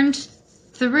learned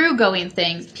through going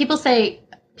things, people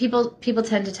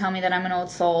tend to tell me that I'm an old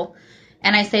soul.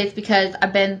 And I say it's because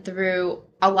I've been through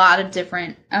a lot of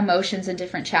different emotions and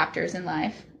different chapters in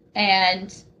life.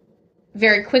 And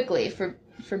very quickly for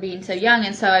being so young.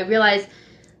 And so I realized,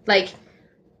 like,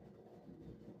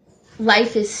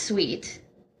 life is sweet,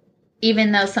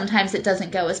 even though sometimes it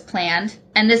doesn't go as planned.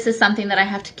 And this is something that I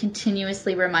have to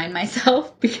continuously remind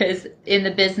myself, because in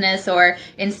the business or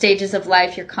in stages of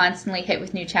life, you're constantly hit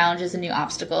with new challenges and new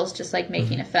obstacles, just like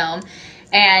making a film.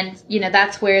 And,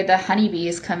 that's where the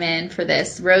honeybees come in for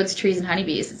this. Roads, trees, and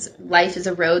honeybees. Life is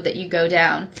a road that you go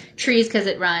down. Trees because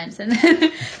it rhymes. And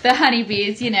then the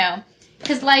honeybees,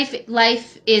 because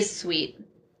life is sweet.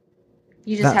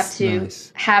 You just have to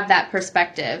have that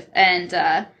perspective. And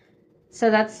so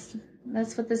that's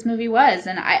what this movie was.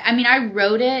 And I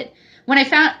wrote it I'm going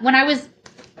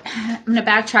to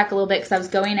backtrack a little bit because I was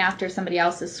going after somebody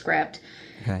else's script.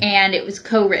 Okay. And it was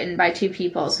co-written by two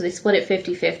people, so they split it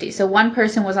 50-50. So one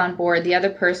person was on board, the other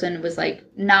person was, like,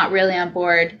 not really on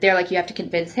board. They're like, you have to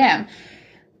convince him.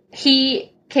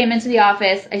 He came into the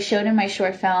office, I showed him my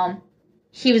short film.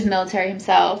 He was military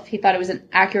himself. He thought it was an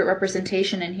accurate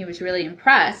representation, and he was really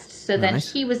impressed. So then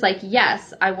he was like,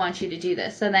 yes, I want you to do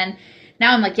this. So then,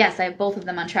 now I'm like, yes, I have both of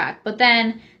them on track. But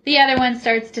then the other one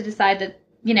starts to decide that,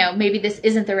 maybe this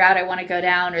isn't the route I want to go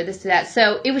down, or this or that.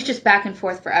 So it was just back and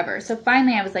forth forever. So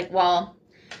finally I was like, well,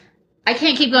 I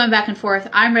can't keep going back and forth.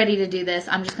 I'm ready to do this.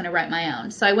 I'm just going to write my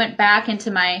own. So I went back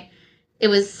into it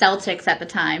was Celtics at the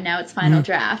time. Now it's Final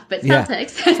Draft, but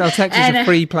Celtics. Yeah. Celtics is a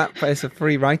free platform. It's a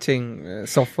free writing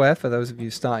software for those of you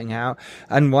starting out.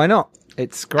 And why not?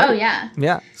 It's great. Oh, yeah.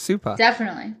 Yeah, super.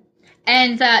 Definitely.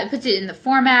 And it puts it in the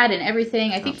format and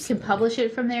everything. I think you can publish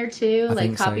it from there too,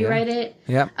 like copyright it.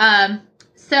 Yeah.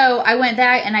 So I went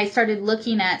back and I started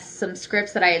looking at some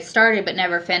scripts that I had started but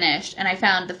never finished. And I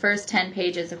found the first 10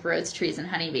 pages of Roads, Trees, and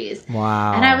Honeybees.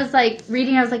 Wow. And I was like,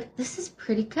 reading, I was like, this is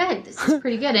pretty good. This is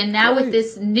pretty good. And now with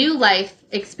this new life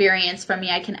experience from me,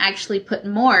 I can actually put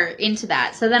more into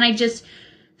that. So then I just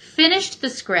finished the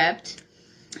script.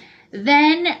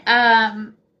 Then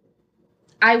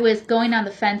I was going on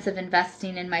the fence of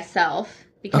investing in myself.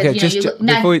 Because,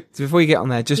 before you get on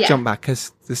there, jump back,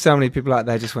 because there's so many people out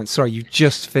there just went, sorry, you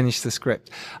just finished the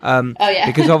script.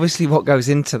 Because obviously what goes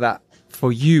into that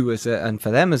for you and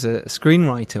for them as a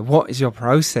screenwriter, what is your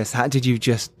process? How did you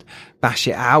just bash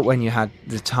it out when you had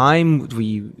the time? Were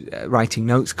you writing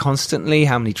notes constantly?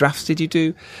 How many drafts did you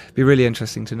do? It'd be really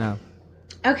interesting to know.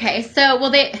 Okay, so,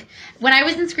 when I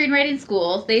was in screenwriting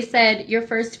school, they said, your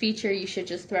first feature you should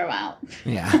just throw out.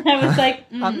 Yeah. I was like,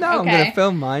 I'm going to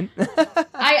film mine.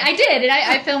 I did, and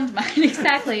I filmed mine,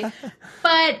 exactly.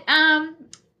 But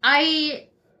I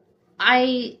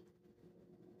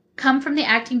come from the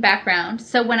acting background,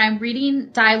 so when I'm reading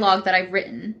dialogue that I've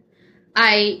written,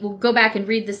 I will go back and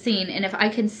read the scene, and if I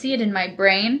can see it in my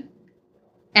brain,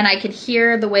 and I can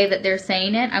hear the way that they're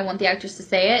saying it, I want the actors to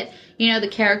say it, the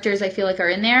characters I feel like are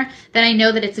in there, then I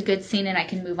know that it's a good scene and I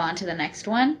can move on to the next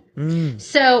one.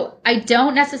 So I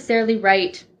don't necessarily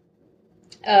write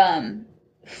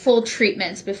full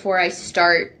treatments before I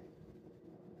start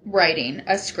writing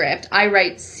a script. I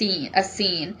write a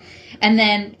scene, and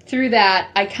then through that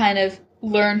I kind of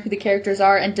learn who the characters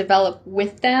are and develop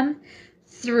with them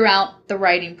throughout the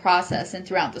writing process and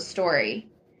throughout the story.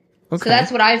 Okay. So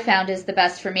that's what I've found is the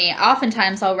best for me.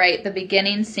 Oftentimes I'll write the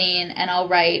beginning scene and I'll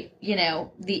write,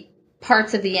 the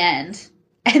parts of the end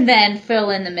and then fill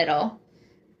in the middle.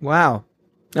 Wow.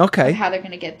 Okay. How they're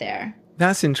going to get there.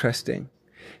 That's interesting.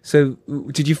 So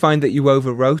did you find that you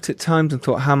overwrote at times and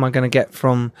thought, how am I going to get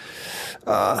from,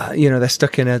 they're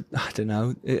stuck in a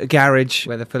garage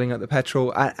where they're filling up the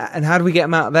petrol, and how do we get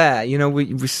them out of there?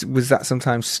 Was that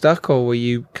sometimes stuck, or were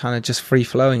you kind of just free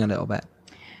flowing a little bit?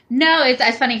 No,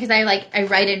 it's funny because I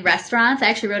write in restaurants. I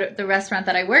actually wrote at the restaurant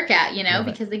that I work at,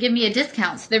 because they give me a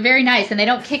discount. So they're very nice, and they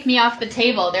don't kick me off the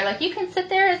table. They're like, you can sit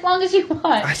there as long as you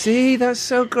want. I see. That's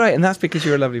so great. And that's because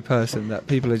you're a lovely person, that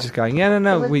people are just going,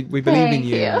 no, we believe in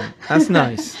you. That's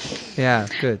nice. Yeah,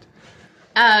 good.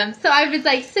 So I would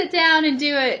sit down and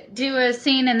do a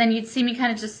scene, and then you'd see me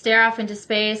kind of just stare off into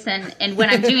space. And when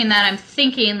I'm doing that, I'm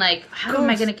thinking how am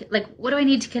I going to, what do I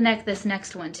need to connect this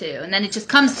next one to? And then it just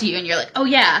comes to you and you're like, oh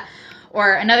yeah.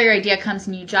 or another idea comes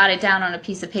and you jot it down on a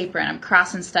piece of paper, and I'm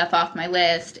crossing stuff off my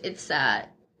list. It's,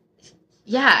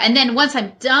 yeah. And then once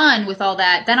I'm done with all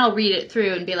that, then I'll read it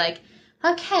through and be like,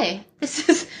 okay,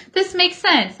 this makes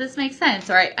sense. This makes sense.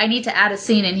 Or I need to add a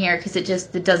scene in here because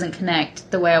it doesn't connect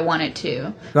the way I want it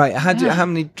to. Right. How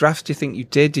many drafts do you think you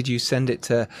did? Did you send it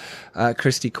to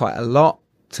Christy quite a lot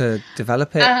to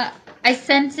develop it? I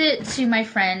sent it to my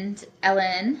friend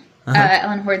Ellen,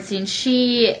 Ellen Hordstein.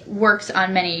 She works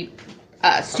on many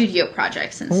studio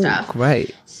projects and stuff.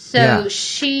 Great. So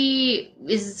she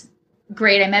is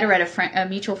great. I met her at a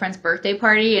mutual friend's birthday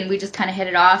party, and we just kind of hit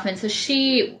it off. And so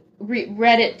she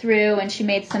read it through, and she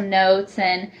made some notes,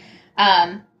 and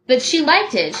but she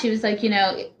liked it. She was like,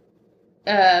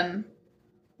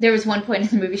 there was one point in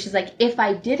the movie, she's like, if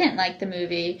I didn't like the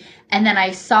movie and then I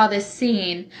saw this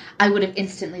scene, I would have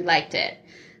instantly liked it.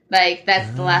 Like, that's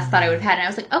the last thought I would have had. And I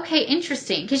was like, okay,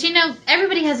 interesting. Because,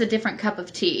 everybody has a different cup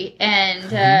of tea,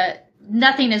 and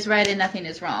nothing is right and nothing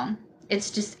is wrong. It's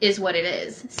just is what it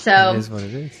is. So it is what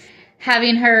it is.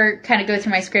 Having her kind of go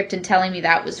through my script and telling me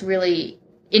that was really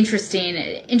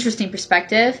interesting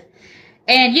perspective.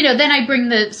 And, then I bring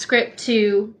the script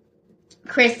to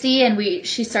Christy, and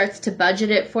she starts to budget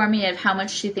it for me of how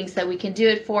much she thinks that we can do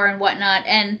it for and whatnot.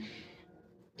 And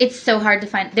it's so hard to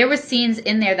find. There were scenes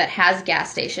in there that has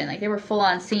gas station. Like, there were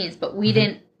full-on scenes, but we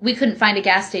couldn't find a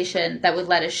gas station that would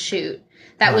let us shoot.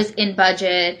 That was in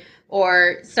budget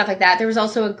or stuff like that. There was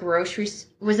also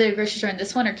was it a grocery store in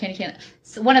this one or Candy Can?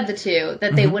 So one of the two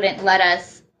that they wouldn't let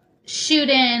us shoot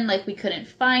in. Like, we couldn't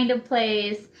find a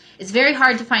place. It's very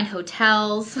hard to find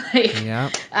hotels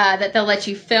that they'll let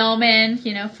you film in,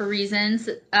 for reasons.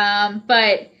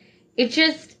 But it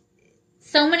just,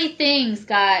 so many things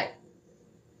got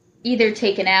either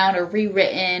taken out or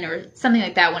rewritten or something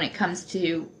like that when it comes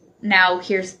to, now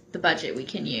here's the budget we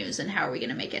can use and how are we going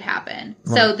to make it happen.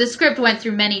 Right. So the script went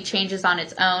through many changes on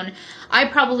its own. I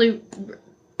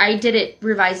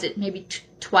revised it maybe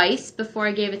twice before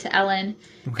I gave it to Ellen,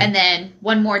 and then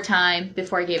one more time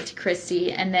before I gave it to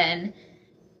Christy, and then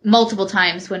multiple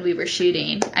times when we were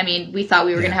shooting. I mean, we thought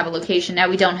we were going to have a location. Now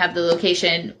we don't have the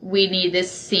location. We need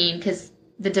this scene because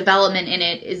the development in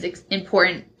it is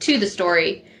important to the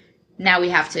story. Now we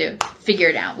have to figure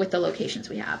it out with the locations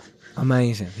we have.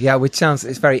 Amazing. Yeah,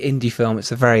 it's very indie film.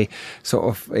 It's a very sort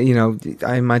of,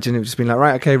 I imagine it would just been like,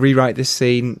 right, okay, rewrite this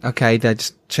scene. Okay, they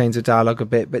just change the dialogue a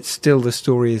bit, but still the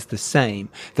story is the same.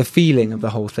 The feeling of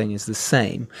the whole thing is the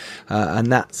same. And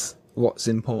that's what's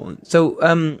important. So,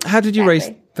 how did you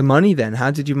raise the money then?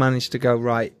 How did you manage to go,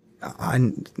 right,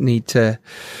 I need to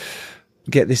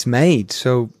get this made?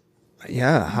 So,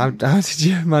 yeah, how did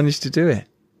you manage to do it?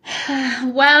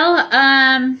 Well,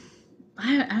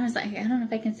 I was like, I don't know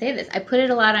if I can say this. I put it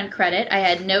a lot on credit. I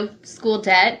had no school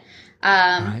debt.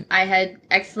 I had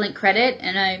excellent credit,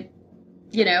 and I,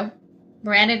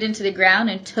 ran it into the ground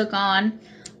and took on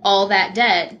all that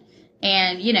debt.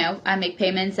 And, I make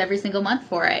payments every single month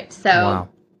for it. So,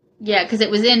 yeah, because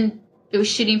it was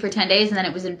shooting for 10 days, and then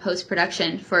it was in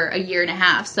post-production for a year and a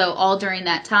half. So all during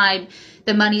that time,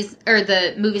 the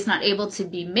movie's not able to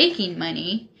be making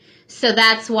money. So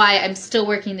that's why I'm still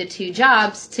working the two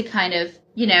jobs to kind of,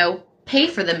 pay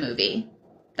for the movie.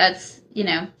 That's,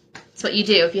 it's what you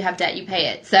do. If you have debt, you pay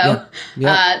it. So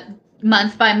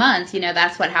month by month,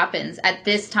 that's what happens at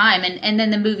this time. And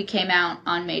then the movie came out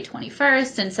on May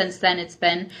 21st. And since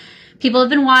then people have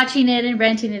been watching it and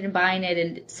renting it and buying it.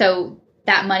 And so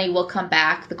that money will come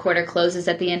back. The quarter closes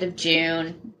at the end of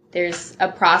June. There's a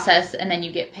process, and then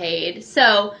you get paid.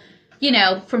 So,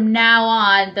 from now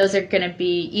on, those are going to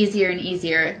be easier and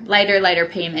easier, lighter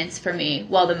payments for me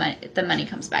while the money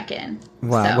comes back in.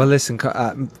 Wow. So, well, listen,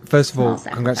 first of all,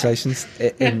 congratulations.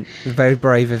 Very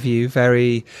brave of you.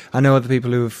 I know other people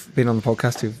who have been on the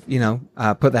podcast who've,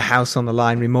 put their house on the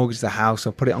line, remortgaged the house,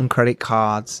 or put it on credit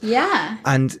cards. Yeah.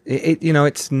 And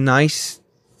it's nice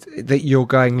that you're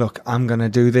going, look, I'm going to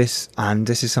do this, and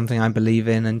this is something I believe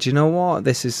in. And do you know what?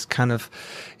 This is kind of,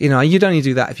 you'd only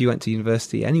do that if you went to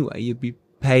university anyway. You'd be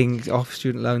paying off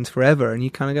student loans forever, and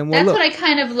you kind of go, well, that's what I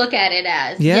kind of look at it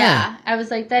as. Yeah. I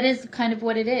was like, that is kind of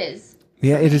what it is.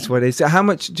 Yeah, it is what it is. So how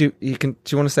much do you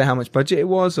want to say how much budget it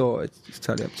was, or it's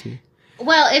totally up to you?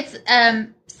 Well, it's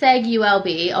SEG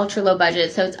ULB, ultra low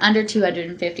budget, so it's under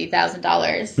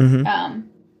 $250,000.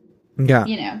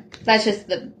 Yeah. That's just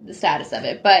the status of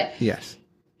it. But, yes.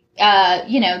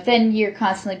 Then you're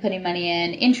constantly putting money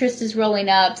in. Interest is rolling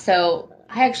up. So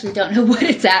I actually don't know what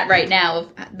it's at right now,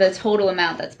 of the total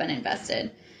amount that's been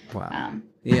invested. Wow.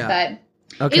 But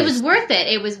it was worth it.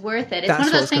 It was worth it. It's one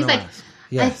of those things like,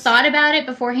 I thought about it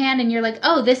beforehand, and you're like,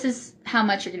 oh, this is how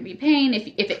much you're going to be paying.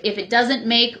 If it doesn't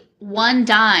make one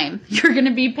dime, you're going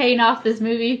to be paying off this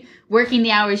movie, working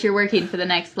the hours you're working for the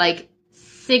next, like,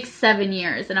 6-7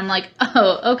 years. And I'm like,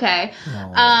 oh, okay.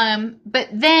 Oh. But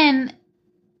then,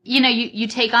 you know, you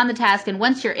take on the task, and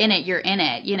once you're in it,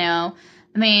 you know.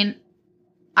 I mean,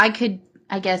 I could,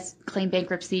 I guess, claim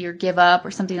bankruptcy or give up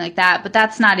or something like that, but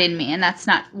that's not in me, and that's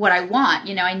not what I want.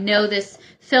 You know, I know this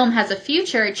film has a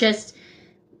future. It just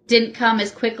didn't come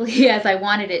as quickly as I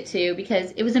wanted it to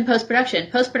because it was in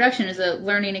post-production. Post-production is a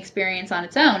learning experience on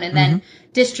its own, and then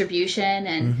distribution,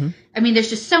 and I mean, there's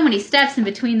just so many steps in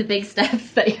between the big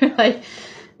steps that you're like,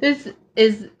 this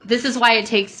is why it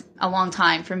takes a long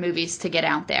time for movies to get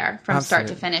out there from start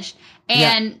to finish.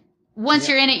 And once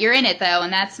you're in it though,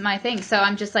 and that's my thing. So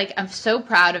I'm just like, I'm so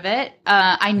proud of it.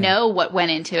 I know what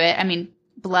went into it. I mean,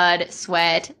 blood,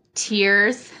 sweat,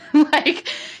 tears, like,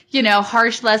 you know,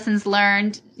 harsh lessons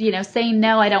learned, you know, saying,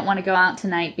 no, I don't want to go out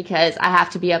tonight because I have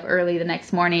to be up early the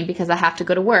next morning because I have to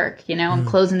go to work. You know, I'm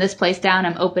closing this place down.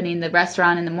 I'm opening the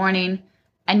restaurant in the morning.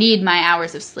 I need my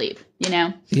hours of sleep, you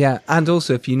know? Yeah. And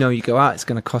also, if you know you go out, it's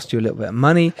going to cost you a little bit of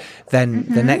money. Then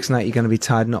the next night you're going to be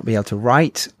tired, not be able to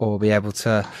write or be able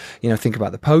to, you know, think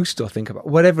about the post or think about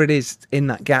whatever it is in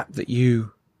that gap that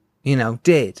you know,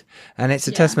 did. And it's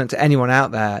a testament to anyone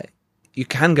out there. You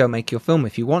can go make your film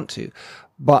if you want to,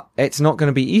 but it's not going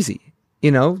to be easy.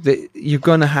 You know, you're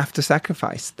going to have to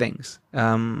sacrifice things.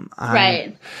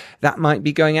 Right. That might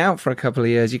be going out for a couple of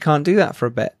years. You can't do that for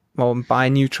a bit. Well, buy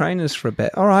new trainers for a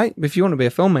bit. All right. If you want to be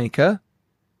a filmmaker,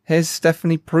 here's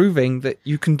Stephanie proving that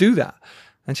you can do that.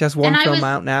 And she has one film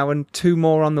out now and 2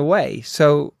 more on the way.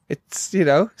 So it's, you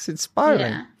know, it's inspiring.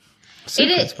 Yeah.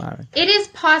 Inspiring. It is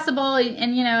possible,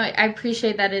 and you know, I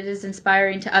appreciate that it is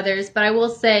inspiring to others, but I will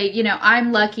say, you know,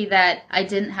 I'm lucky that I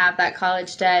didn't have that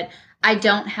college debt. I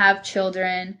don't have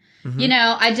children. You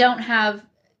know, I don't have,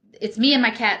 it's me and my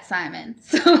cat Simon.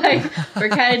 So like, we're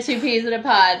kind of 2 peas in a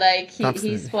pod. Like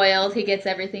he's spoiled, he gets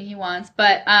everything he wants.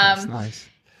 But that's nice.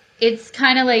 It's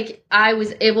kind of like I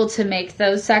was able to make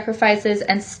those sacrifices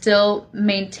and still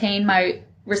maintain my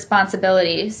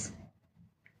responsibilities,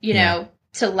 you know,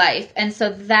 to life. And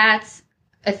so that's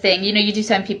a thing. You know, you do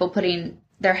some people putting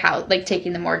their house, like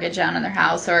taking the mortgage down on their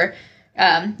house or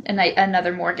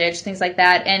another mortgage, things like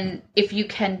that. And if you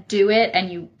can do it and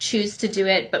you choose to do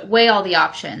it, but weigh all the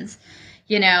options,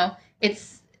 you know,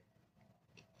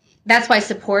 that's why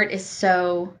support is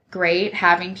so great,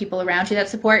 having people around you that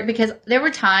support, because there were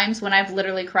times when I've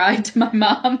literally cried to my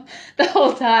mom the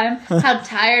whole time, how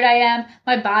tired I am,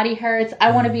 my body hurts,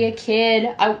 I want to be a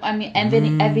kid, I'm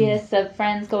envious of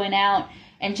friends going out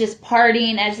and just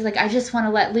partying, and just like, I just want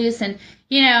to let loose. And,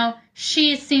 you know,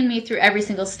 she's seen me through every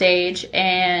single stage,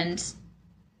 and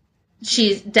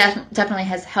she's definitely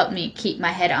has helped me keep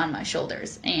my head on my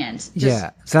shoulders and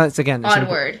just so that's again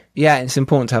onward. It's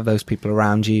important to have those people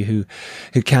around you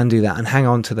who can do that, and hang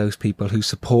on to those people who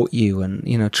support you, and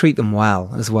you know, treat them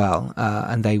well as well,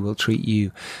 and they will treat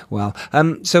you well.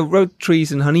 So Road,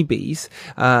 Trees and Honeybees,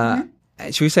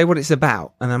 should we say what it's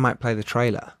about, and I might play the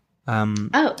trailer?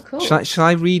 Oh, cool. Shall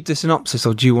I read the synopsis,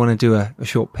 or do you want to do a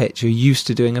short pitch? You're used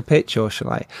to doing a pitch, or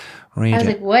shall I read it? I was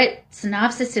like, what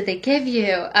synopsis did they give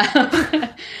you?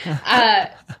 Why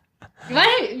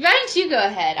don't you go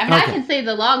ahead? I mean, I can say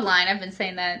the log line. I've been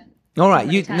saying that. All right,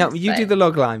 you do the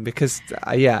log line, because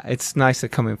it's nicer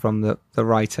coming from the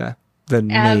writer than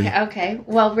me. Okay.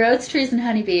 Well, Roads, Trees, and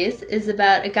Honeybees is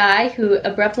about a guy who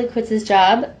abruptly quits his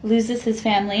job, loses his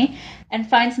family, and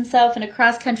finds himself in a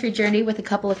cross-country journey with a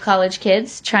couple of college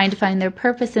kids, trying to find their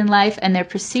purpose in life and their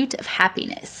pursuit of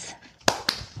happiness.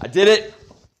 I did it.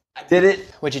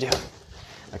 What'd you do?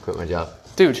 I quit my job.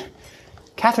 Dude,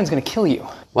 Catherine's gonna kill you.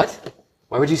 What?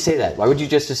 Why would you say that? Why would you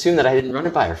just assume that I didn't run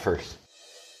it by her first?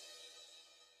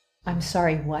 I'm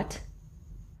sorry, what?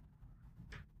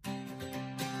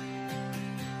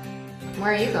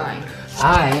 Where are you going?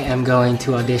 I am going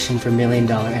to audition for $1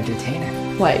 Million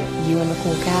Entertainer. What, you and the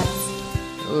cool cats?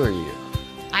 Who are you?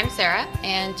 I'm Sarah,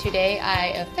 and today I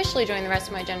officially joined the rest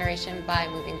of my generation by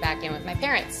moving back in with my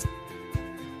parents.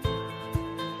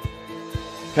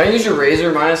 Can I use your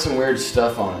razor? Mine has some weird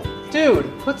stuff on it. Dude,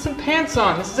 put some pants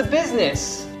on. This is a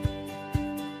business.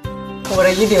 What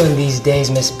are you doing these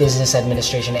days, Miss Business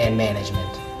Administration and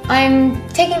Management? I'm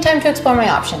taking time to explore my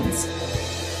options.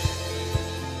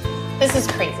 This is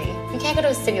crazy. You can't go to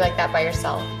a city like that by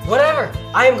yourself. Whatever.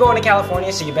 I am going to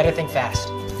California, so you better think fast.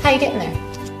 How you getting there?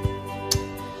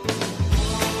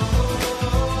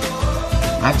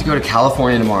 I have to go to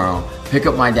California tomorrow, pick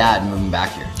up my dad and move him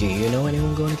back here. Do you know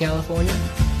anyone going to California?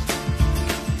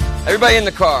 Everybody in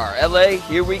the car. LA,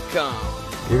 here we come.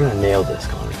 You're gonna nail this,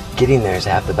 Connor. Getting there is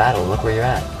half the battle, and look where you're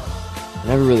at. I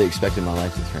never really expected my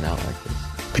life to turn out like this.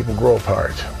 People grow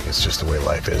apart. It's just the way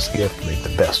life is. You have to make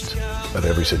the best of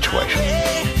every situation.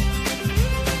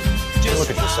 Look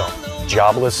at yourself.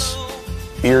 Jobless,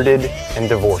 bearded, and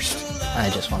divorced. I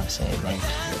just want to say thank you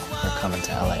for coming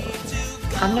to LA with me.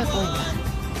 I'm not going back.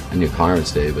 I knew Connor would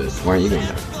stay, but why aren't you going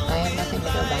back? I have nothing to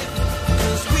go back to.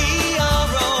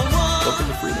 Welcome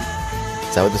to freedom.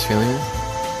 Is that what this feeling is?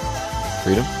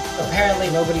 Freedom?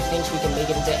 Apparently nobody thinks we can make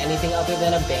it into anything other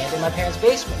than a band in my parents'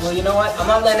 basement. Well, you know what? I'm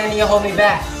not letting any of you hold me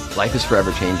back. Life is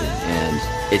forever changing, and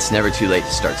it's never too late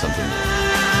to start something new.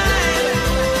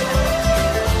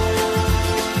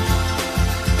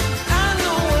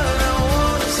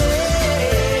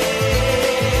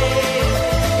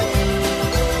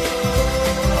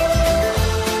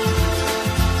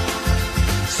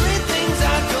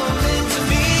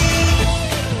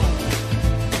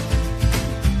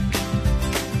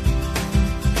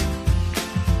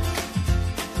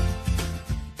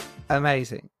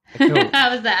 Amazing. Cool.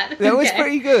 How was that? That was Okay.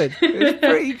 pretty good. It was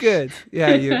pretty good. Yeah,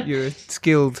 you're a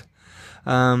skilled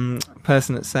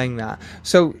person at saying that.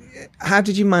 So how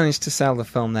did you manage to sell the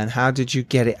film then? How did you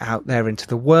get it out there into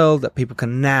the world that people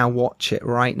can now watch it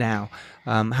right now?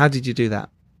 How did you do that?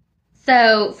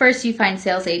 So first you find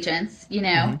sales agents,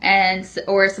 and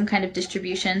or some kind of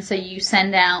distribution. So you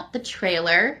send out the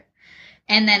trailer.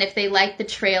 And then if they like the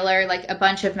trailer, like a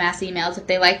bunch of mass emails, if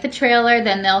they like the trailer,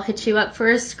 then they'll hit you up for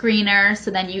a screener.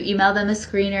 So then you email them a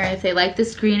screener. If they like the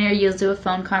screener, you'll do a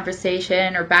phone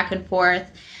conversation or back and forth.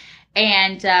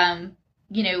 And,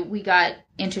 we got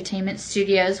Entertainment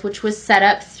Studios, which was set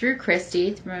up through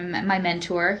Christy, through my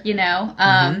mentor,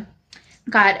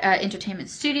 got Entertainment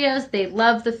Studios. They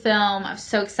loved the film. I was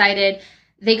so excited.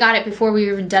 They got it before we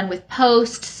were even done with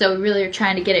post. So we really were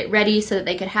trying to get it ready so that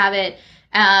they could have it.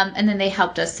 And then they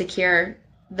helped us secure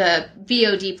the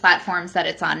VOD platforms that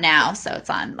it's on now. So it's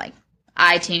on like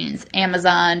iTunes,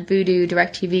 Amazon, Vudu,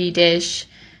 DirecTV, Dish,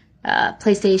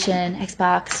 PlayStation,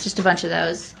 Xbox, just a bunch of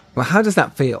those. Well, how does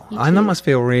that feel? I know it must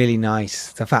feel really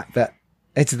nice, the fact that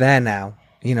it's there now.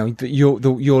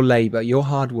 Your labor, your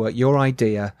hard work, your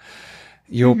idea,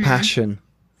 your passion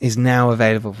is now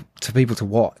available to people to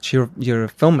watch. You're a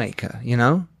filmmaker,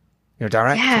 you're a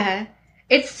director. Yeah.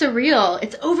 It's surreal.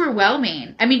 It's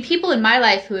overwhelming. I mean, people in my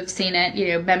life who have seen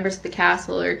it, members of the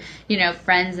castle or,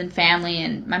 friends and family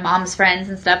and my mom's friends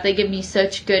and stuff, they give me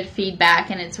such good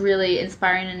feedback and it's really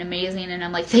inspiring and amazing. And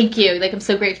I'm like, thank you. Like, I'm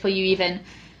so grateful you even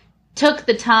took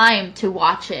the time to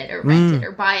watch it or rent it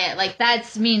or buy it. Like,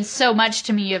 that means so much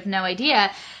to me. You have no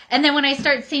idea. And then when I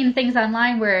start seeing things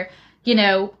online where,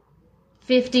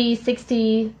 50,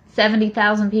 60,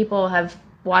 70,000 people have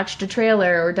watched a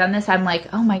trailer or done this, I'm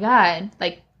like, oh my God,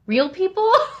 like real people?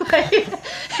 It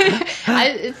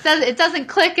doesn't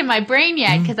click in my brain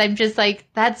yet because I'm just like,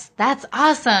 that's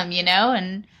awesome,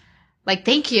 and like,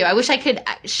 thank you. I wish I could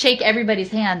shake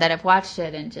everybody's hand that have watched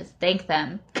it and just thank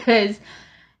them because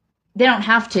they don't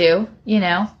have to,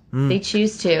 they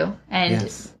choose to. And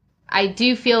yes. I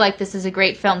do feel like this is a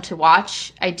great film to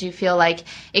watch. I do feel like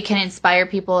it can inspire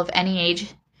people of any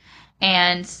age,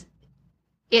 and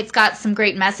it's got some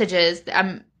great messages.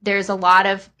 There's a lot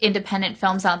of independent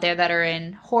films out there that are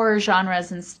in horror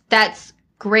genres, and that's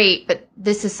great, but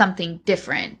this is something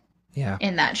different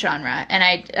in that genre. And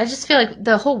I just feel like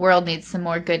the whole world needs some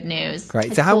more good news. Great.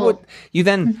 It's so how cool. would you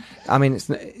then,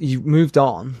 you moved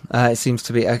on, it seems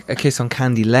to be A Kiss on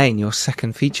Candy Lane, your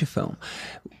second feature film.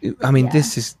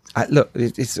 This is,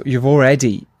 you're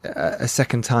already a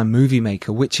second time movie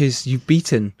maker, which is, you've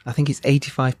beaten, I think it's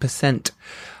 85%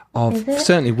 of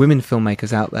certainly women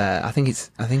filmmakers out there. I think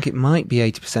it might be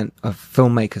 80% of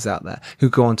filmmakers out there who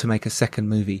go on to make a second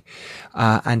movie.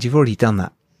 And you've already done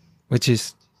that, which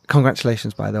is,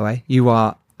 congratulations, by the way. You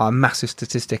are a massive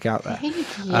statistic out there. Thank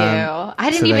you. I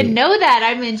didn't even know that.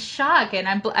 I'm in shock and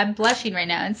I'm blushing right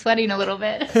now and sweating a little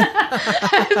bit.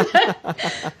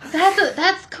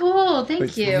 That's cool.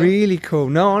 Thank you. It's really cool.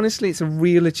 No, honestly, it's a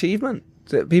real achievement.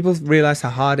 People realize how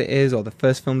hard it is, or the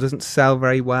first film doesn't sell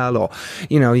very well, or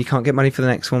you can't get money for the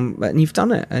next one, and you've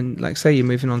done it. And like say, you're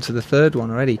moving on to the third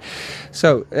one already.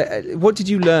 So what did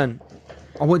you learn,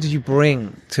 or what did you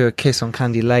bring to A Kiss on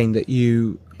Candy Lane that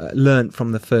you learned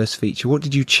from the first feature? What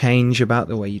did you change about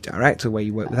the way you direct, the way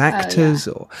you work with actors,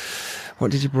 or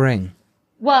what did you bring?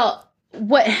 Well,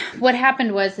 what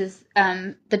happened was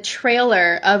the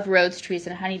trailer of Roads, Trees,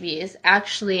 and Honeybees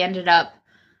actually ended up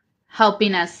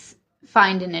helping us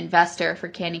find an investor for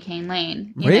Candy Cane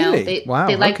Lane. Really? They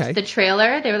Wow, liked okay. the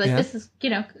trailer. They were like, this is,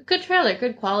 good trailer,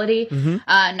 good quality,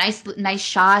 nice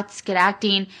shots, good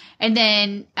acting. And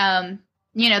then,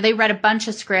 they read a bunch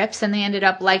of scripts and they ended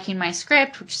up liking my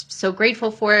script, which I'm so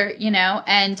grateful for,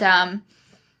 and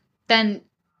then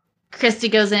Christy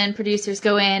goes in, producers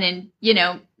go in and,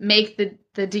 make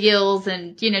the deals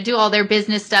and, do all their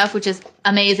business stuff, which is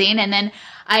amazing. And then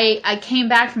I came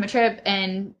back from a trip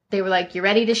and they were like, "You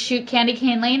ready to shoot Candy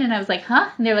Cane Lane?" And I was like, "Huh?"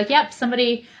 And they were like, "Yep,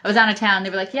 I was out of town." They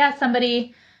were like, "Yeah,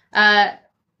 somebody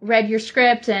read your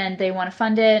script and they want to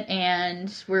fund it.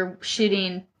 And we're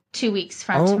shooting 2 weeks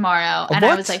from tomorrow." And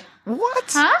what? I was like, "What?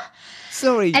 Huh?"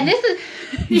 Sorry. And this is...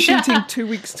 You're shooting 2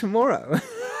 weeks tomorrow.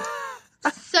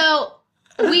 So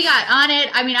we got on it.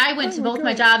 I mean, I went to both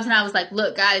my jobs and I was like,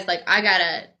 "Look, guys, like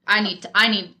I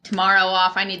need tomorrow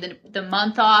off. I need the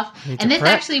month off." And this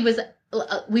actually was,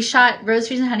 we shot Rose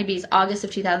Trees and Honeybees August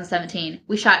of 2017.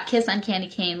 We shot Kiss on Candy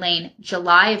Cane Lane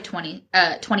July of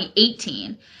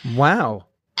 2018. Wow.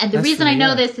 And the reason I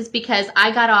know this is because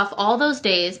I got off all those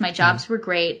days. My jobs were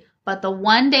great. But the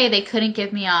one day they couldn't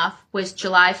give me off was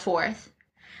July 4th,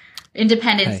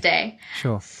 Independence Day.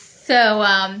 Sure. So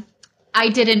I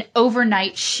did an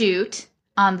overnight shoot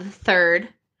on the 3rd,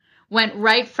 went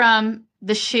right from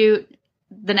the shoot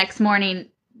the next morning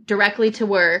directly to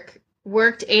work,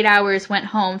 worked 8 hours, went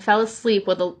home, fell asleep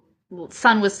while the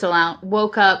sun was still out,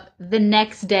 woke up the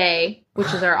next day,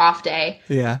 which is our off day.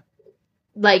 Yeah.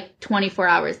 Like 24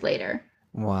 hours later.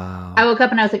 Wow. I woke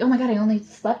up and I was like, "Oh my God, I only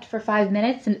slept for 5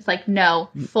 minutes." And it's like, no,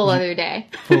 full other day.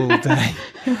 Full day.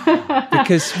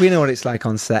 Because we know what it's like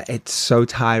on set. It's so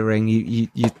tiring.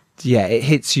 It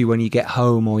hits you when you get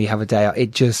home or you have a day out.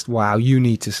 It just, wow, you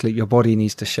need to sleep. Your body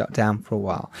needs to shut down for a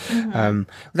while. Mm-hmm.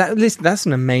 That's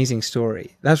an amazing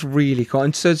story. That's really cool.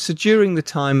 And so during the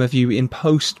time of you in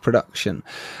post-production,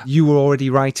 you were already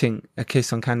writing A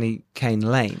Kiss on Candy Cane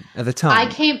Lane at the time.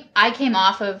 I came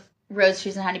off of Rose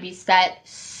Trees and Honeybees set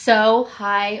so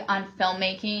high on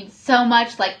filmmaking, so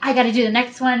much like, I got to do the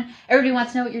next one. Everybody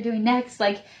wants to know what you're doing next.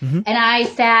 Like, and I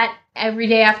sat every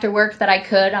day after work that I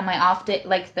could on my off day,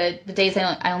 like the days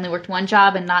I only worked one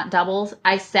job and not doubles.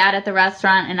 I sat at the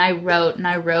restaurant and I wrote and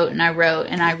I wrote and I wrote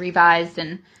and I revised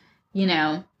and,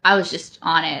 I was just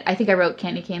on it. I think I wrote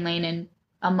Candy Cane Lane in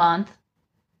a month.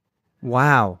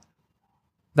 Wow.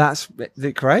 That's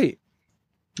great.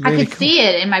 Really I could see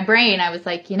it in my brain. I was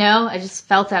like, I just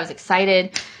felt I was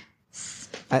excited.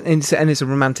 And it's a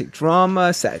romantic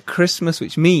drama set at Christmas,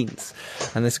 which means,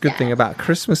 and this good thing about a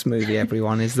Christmas movie,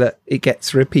 everyone, is that it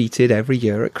gets repeated every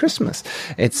year at Christmas.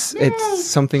 It's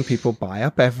something people buy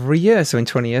up every year. So in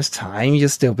 20 years' time, you'll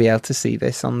still be able to see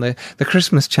this on the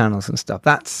Christmas channels and stuff.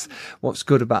 That's what's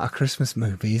good about a Christmas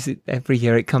movie, is every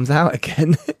year it comes out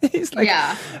again. It's like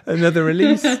another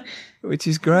release, which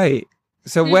is great.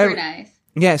 So Super nice.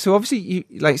 Yeah, so obviously, you,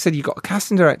 like you said, you got a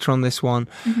casting director on this one,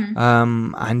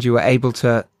 and you were able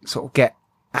to sort of get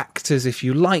actors, if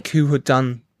you like, who had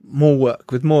done more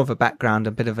work with more of a background,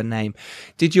 a bit of a name.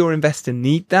 Did your investor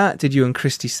need that? Did you and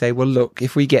Christy say, well, look,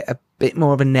 if we get a bit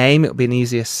more of a name, it'll be an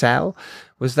easier sell?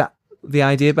 Was that the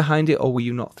idea behind it, or were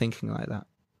you not thinking like that?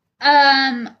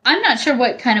 I'm not sure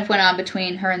what kind of went on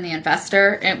between her and the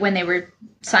investor when they were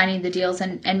signing the deals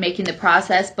and making the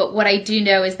process, but what I do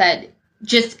know is that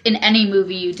just in any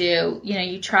movie you do,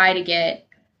 you try to get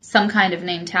some kind of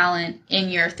name talent in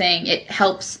your thing. It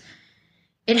helps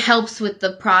with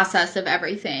the process of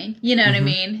everything. You know what I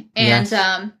mean? And,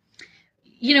 yes.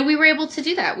 We were able to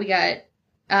do that. We got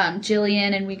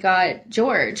Jillian and we got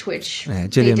George, which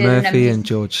Jillian Murphy and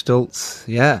George Stultz.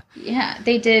 Yeah. Yeah,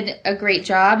 they did a great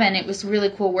job, and it was really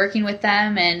cool working with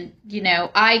them. And,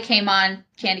 I came on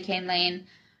Candy Cane Lane.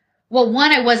 Well,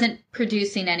 one, I wasn't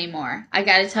producing anymore. I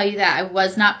got to tell you that. I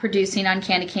was not producing on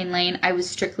Candy Cane Lane. I was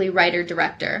strictly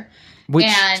writer-director. Which,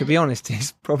 to be honest,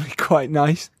 is probably quite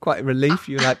nice, quite a relief.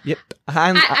 You're like, yep,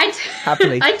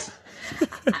 happily.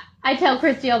 I tell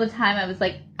Christy all the time, I was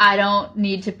like, I don't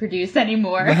need to produce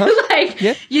anymore.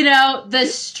 The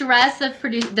stress of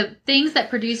the things that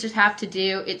producers have to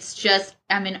do, it's just,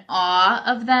 I'm in awe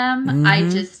of them. I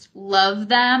just love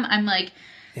them. I'm like...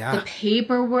 Yeah. The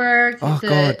paperwork. Oh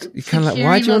God! You kind of like,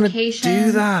 why do you want to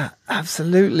do that?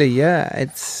 Absolutely, yeah.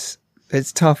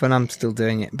 It's tough, and I'm still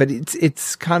doing it, but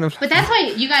it's kind of. But that's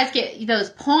why you guys get those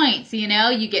points. You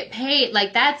get paid.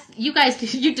 Like you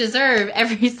deserve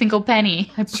every single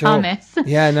penny. I promise.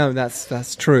 Yeah, no,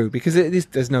 that's true, because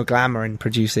there's no glamour in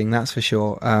producing. That's for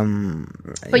sure.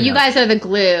 But you guys are the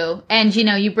glue, and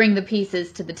you bring the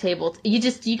pieces to the table.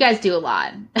 You guys do a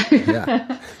lot.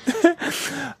 Yeah.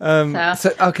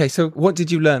 So what did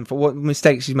you learn? What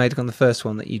mistakes you made on the first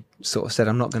one that you sort of said,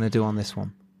 I'm not going to do on this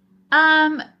one?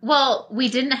 Well, we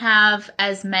didn't have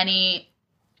as many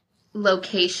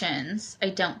locations, I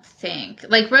don't think.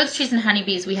 Like Rose, Trees, and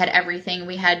Honeybees, we had everything.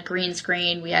 We had green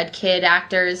screen, we had kid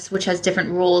actors, which has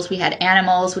different rules. We had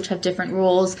animals, which have different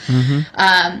rules.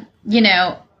 You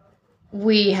know,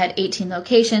 we had 18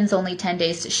 locations, only 10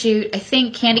 days to shoot. I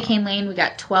think Candy Cane Lane, we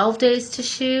got 12 days to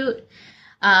shoot.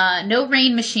 No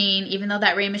rain machine, even though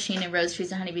that rain machine in Rose,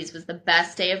 Trees, and Honeybees was the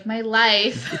best day of my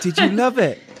life. Did you love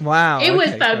it? Wow. It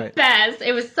was the best.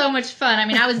 It was so much fun. I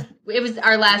mean, it was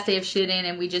our last day of shooting,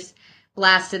 and we just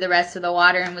blasted the rest of the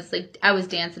water and was like, I was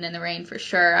dancing in the rain for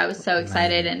sure. I was so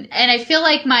excited. And I feel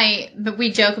like but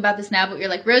we joke about this now, but you're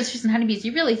like, Rose, Trees, and Honeybees,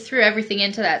 you really threw everything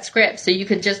into that script so you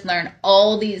could just learn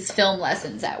all these film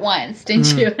lessons at once,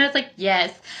 didn't you? And I was like,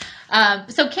 yes.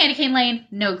 So Candy Cane Lane,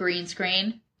 no green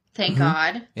screen. Thank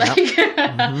God.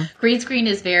 Yep. Like, green screen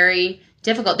is very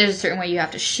difficult. There's a certain way you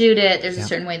have to shoot it. There's a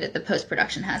certain way that the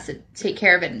post-production has to take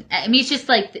care of it. And, I mean, it's just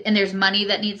like, and there's money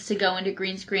that needs to go into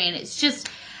green screen. It's just,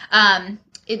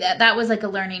 that was like a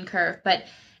learning curve. But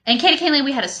in Candy Cane Lane,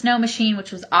 we had a snow machine,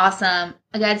 which was awesome.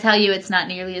 I gotta tell you, it's not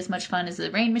nearly as much fun as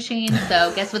the rain machine.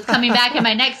 So guess what's coming back in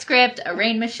my next script? A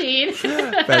rain machine.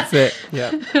 That's it.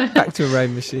 Yeah. Back to a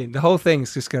rain machine. The whole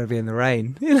thing's just going to be in the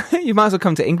rain. You might as well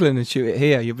come to England and shoot it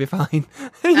here. You'll be fine.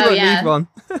 You won't need one.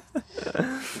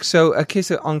 So A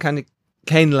Kiss on Candy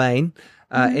Cane Lane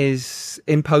is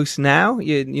in post now.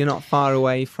 You're not far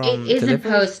away from It is delivery? in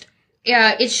post.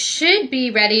 Yeah, it should be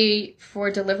ready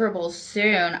for deliverables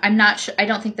soon. I'm not sure. I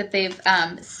don't think that they've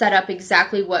set up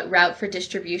exactly what route for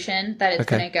distribution that it's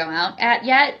going to go out at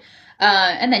yet.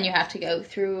 And then you have to go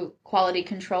through quality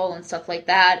control and stuff like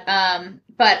that.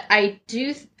 But I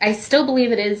still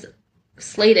believe it is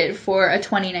slated for a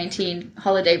 2019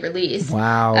 holiday release.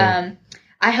 Wow.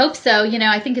 I hope so. You know,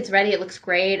 I think it's ready. It looks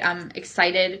great. I'm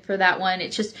excited for that one.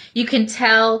 It's just, you can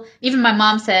tell, even my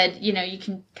mom said, you know, we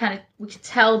can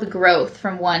tell the growth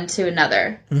from one to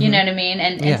another. You know what I mean?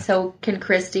 And so can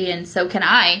Christy, and so can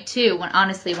I too. When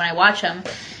I watch them,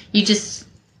 you just,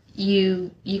 you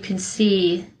can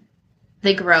see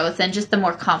the growth and just the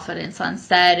more confidence on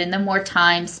set and the more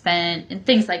time spent and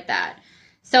things like that.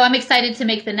 So I'm excited to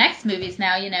make the next movies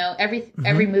now. You know,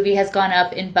 every movie has gone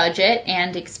up in budget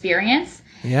and experience.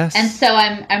 Yes. And so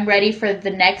I'm ready for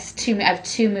the next two. I have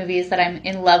two movies that I'm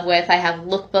in love with. I have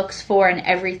lookbooks for and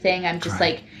everything. I'm just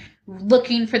like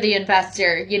looking for the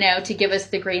investor, you know, to give us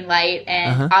the green light.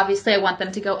 And obviously I want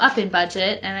them to go up in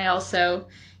budget. And I also,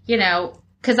 you know,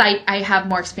 because I have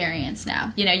more experience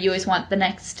now. You know, you always want the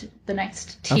next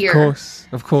tier.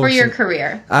 Of course. For your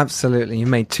career. Absolutely. You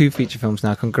made 2 feature films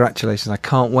now. Congratulations. I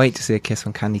can't wait to see A Kiss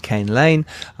on Candy Cane Lane.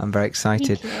 I'm very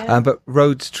excited. But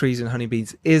Roads, Trees and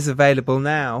Honeybees is available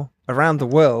now around the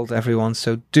world, everyone.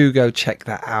 So do go check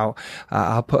that out.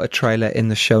 I'll put a trailer in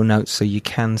the show notes so you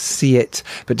can see it.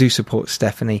 But do support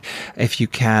Stephanie if you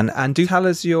can. And do tell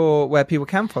us where people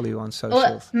can follow you on socials.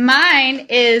 Well, mine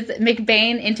is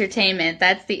McBain Entertainment.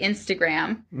 That's the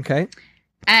Instagram. Okay.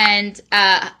 And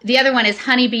the other one is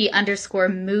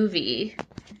honeybee_movie.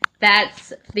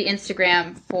 That's the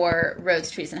Instagram for Roads,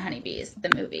 Trees, and Honeybees,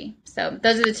 the movie. So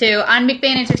those are the two. On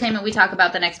McBain Entertainment, we talk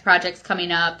about the next projects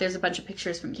coming up. There's a bunch of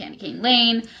pictures from Candy Cane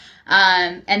Lane.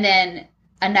 And then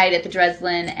A Night at the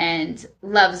Dreslin and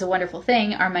Love's a Wonderful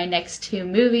Thing are my next 2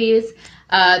 movies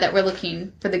that we're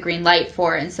looking for the green light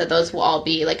for. And so those will all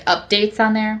be like updates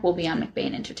on there. Will be on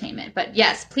McBain Entertainment. But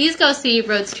yes, please go see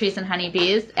Roads, Trees, and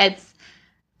Honeybees. It's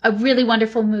a really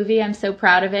wonderful movie. I'm so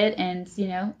proud of it. And, you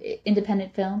know,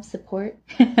 independent films support.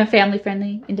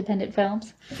 Family-friendly independent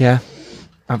films. Yeah,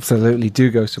 absolutely.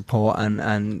 Do go support.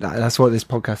 And that's what this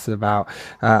podcast is about.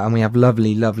 And we have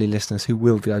lovely, lovely listeners who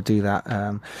will go do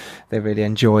that. They really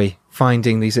enjoy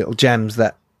finding these little gems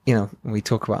that, you know, we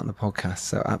talk about on the podcast.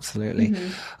 So absolutely.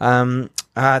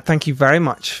 Thank you very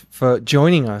much for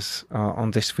joining us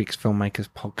on this week's Filmmakers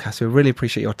podcast. We really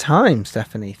appreciate your time,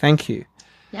 Stephanie. Thank you.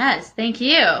 Yes, thank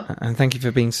you. And thank you for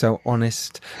being so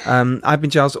honest. I've been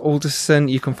Giles Alderson.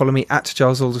 You can follow me at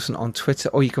Giles Alderson on Twitter,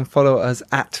 or you can follow us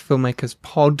at Filmmakers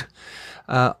Pod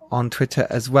on Twitter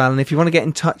as well. And if you want to get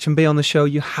in touch and be on the show,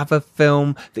 you have a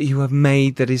film that you have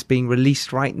made that is being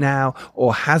released right now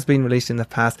or has been released in the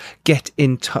past, get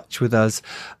in touch with us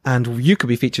and you could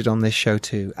be featured on this show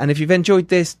too. And if you've enjoyed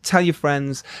this, tell your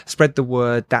friends, spread the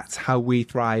word. That's how we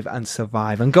thrive and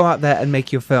survive. And go out there and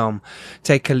make your film.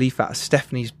 Take a leaf out of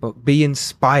Stephanie's book. Be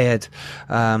inspired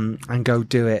and go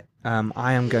do it.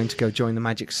 I am going to go join the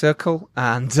Magic Circle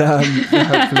and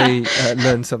hopefully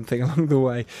learn something along the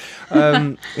way.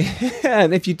 And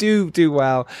if you do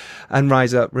well and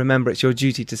rise up, remember it's your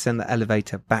duty to send the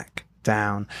elevator back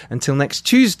down. Until next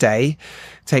Tuesday,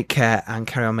 take care and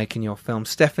carry on making your film.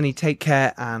 Stephanie, take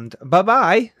care and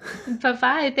bye-bye.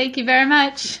 Bye-bye. Thank you very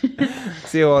much.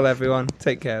 See you all, everyone.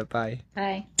 Take care. Bye.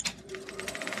 Bye.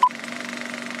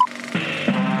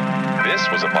 This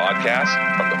was a podcast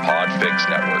from the Podfix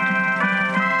Network.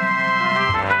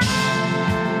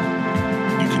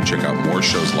 You can check out more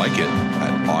shows like it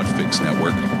at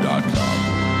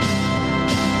podfixnetwork.com.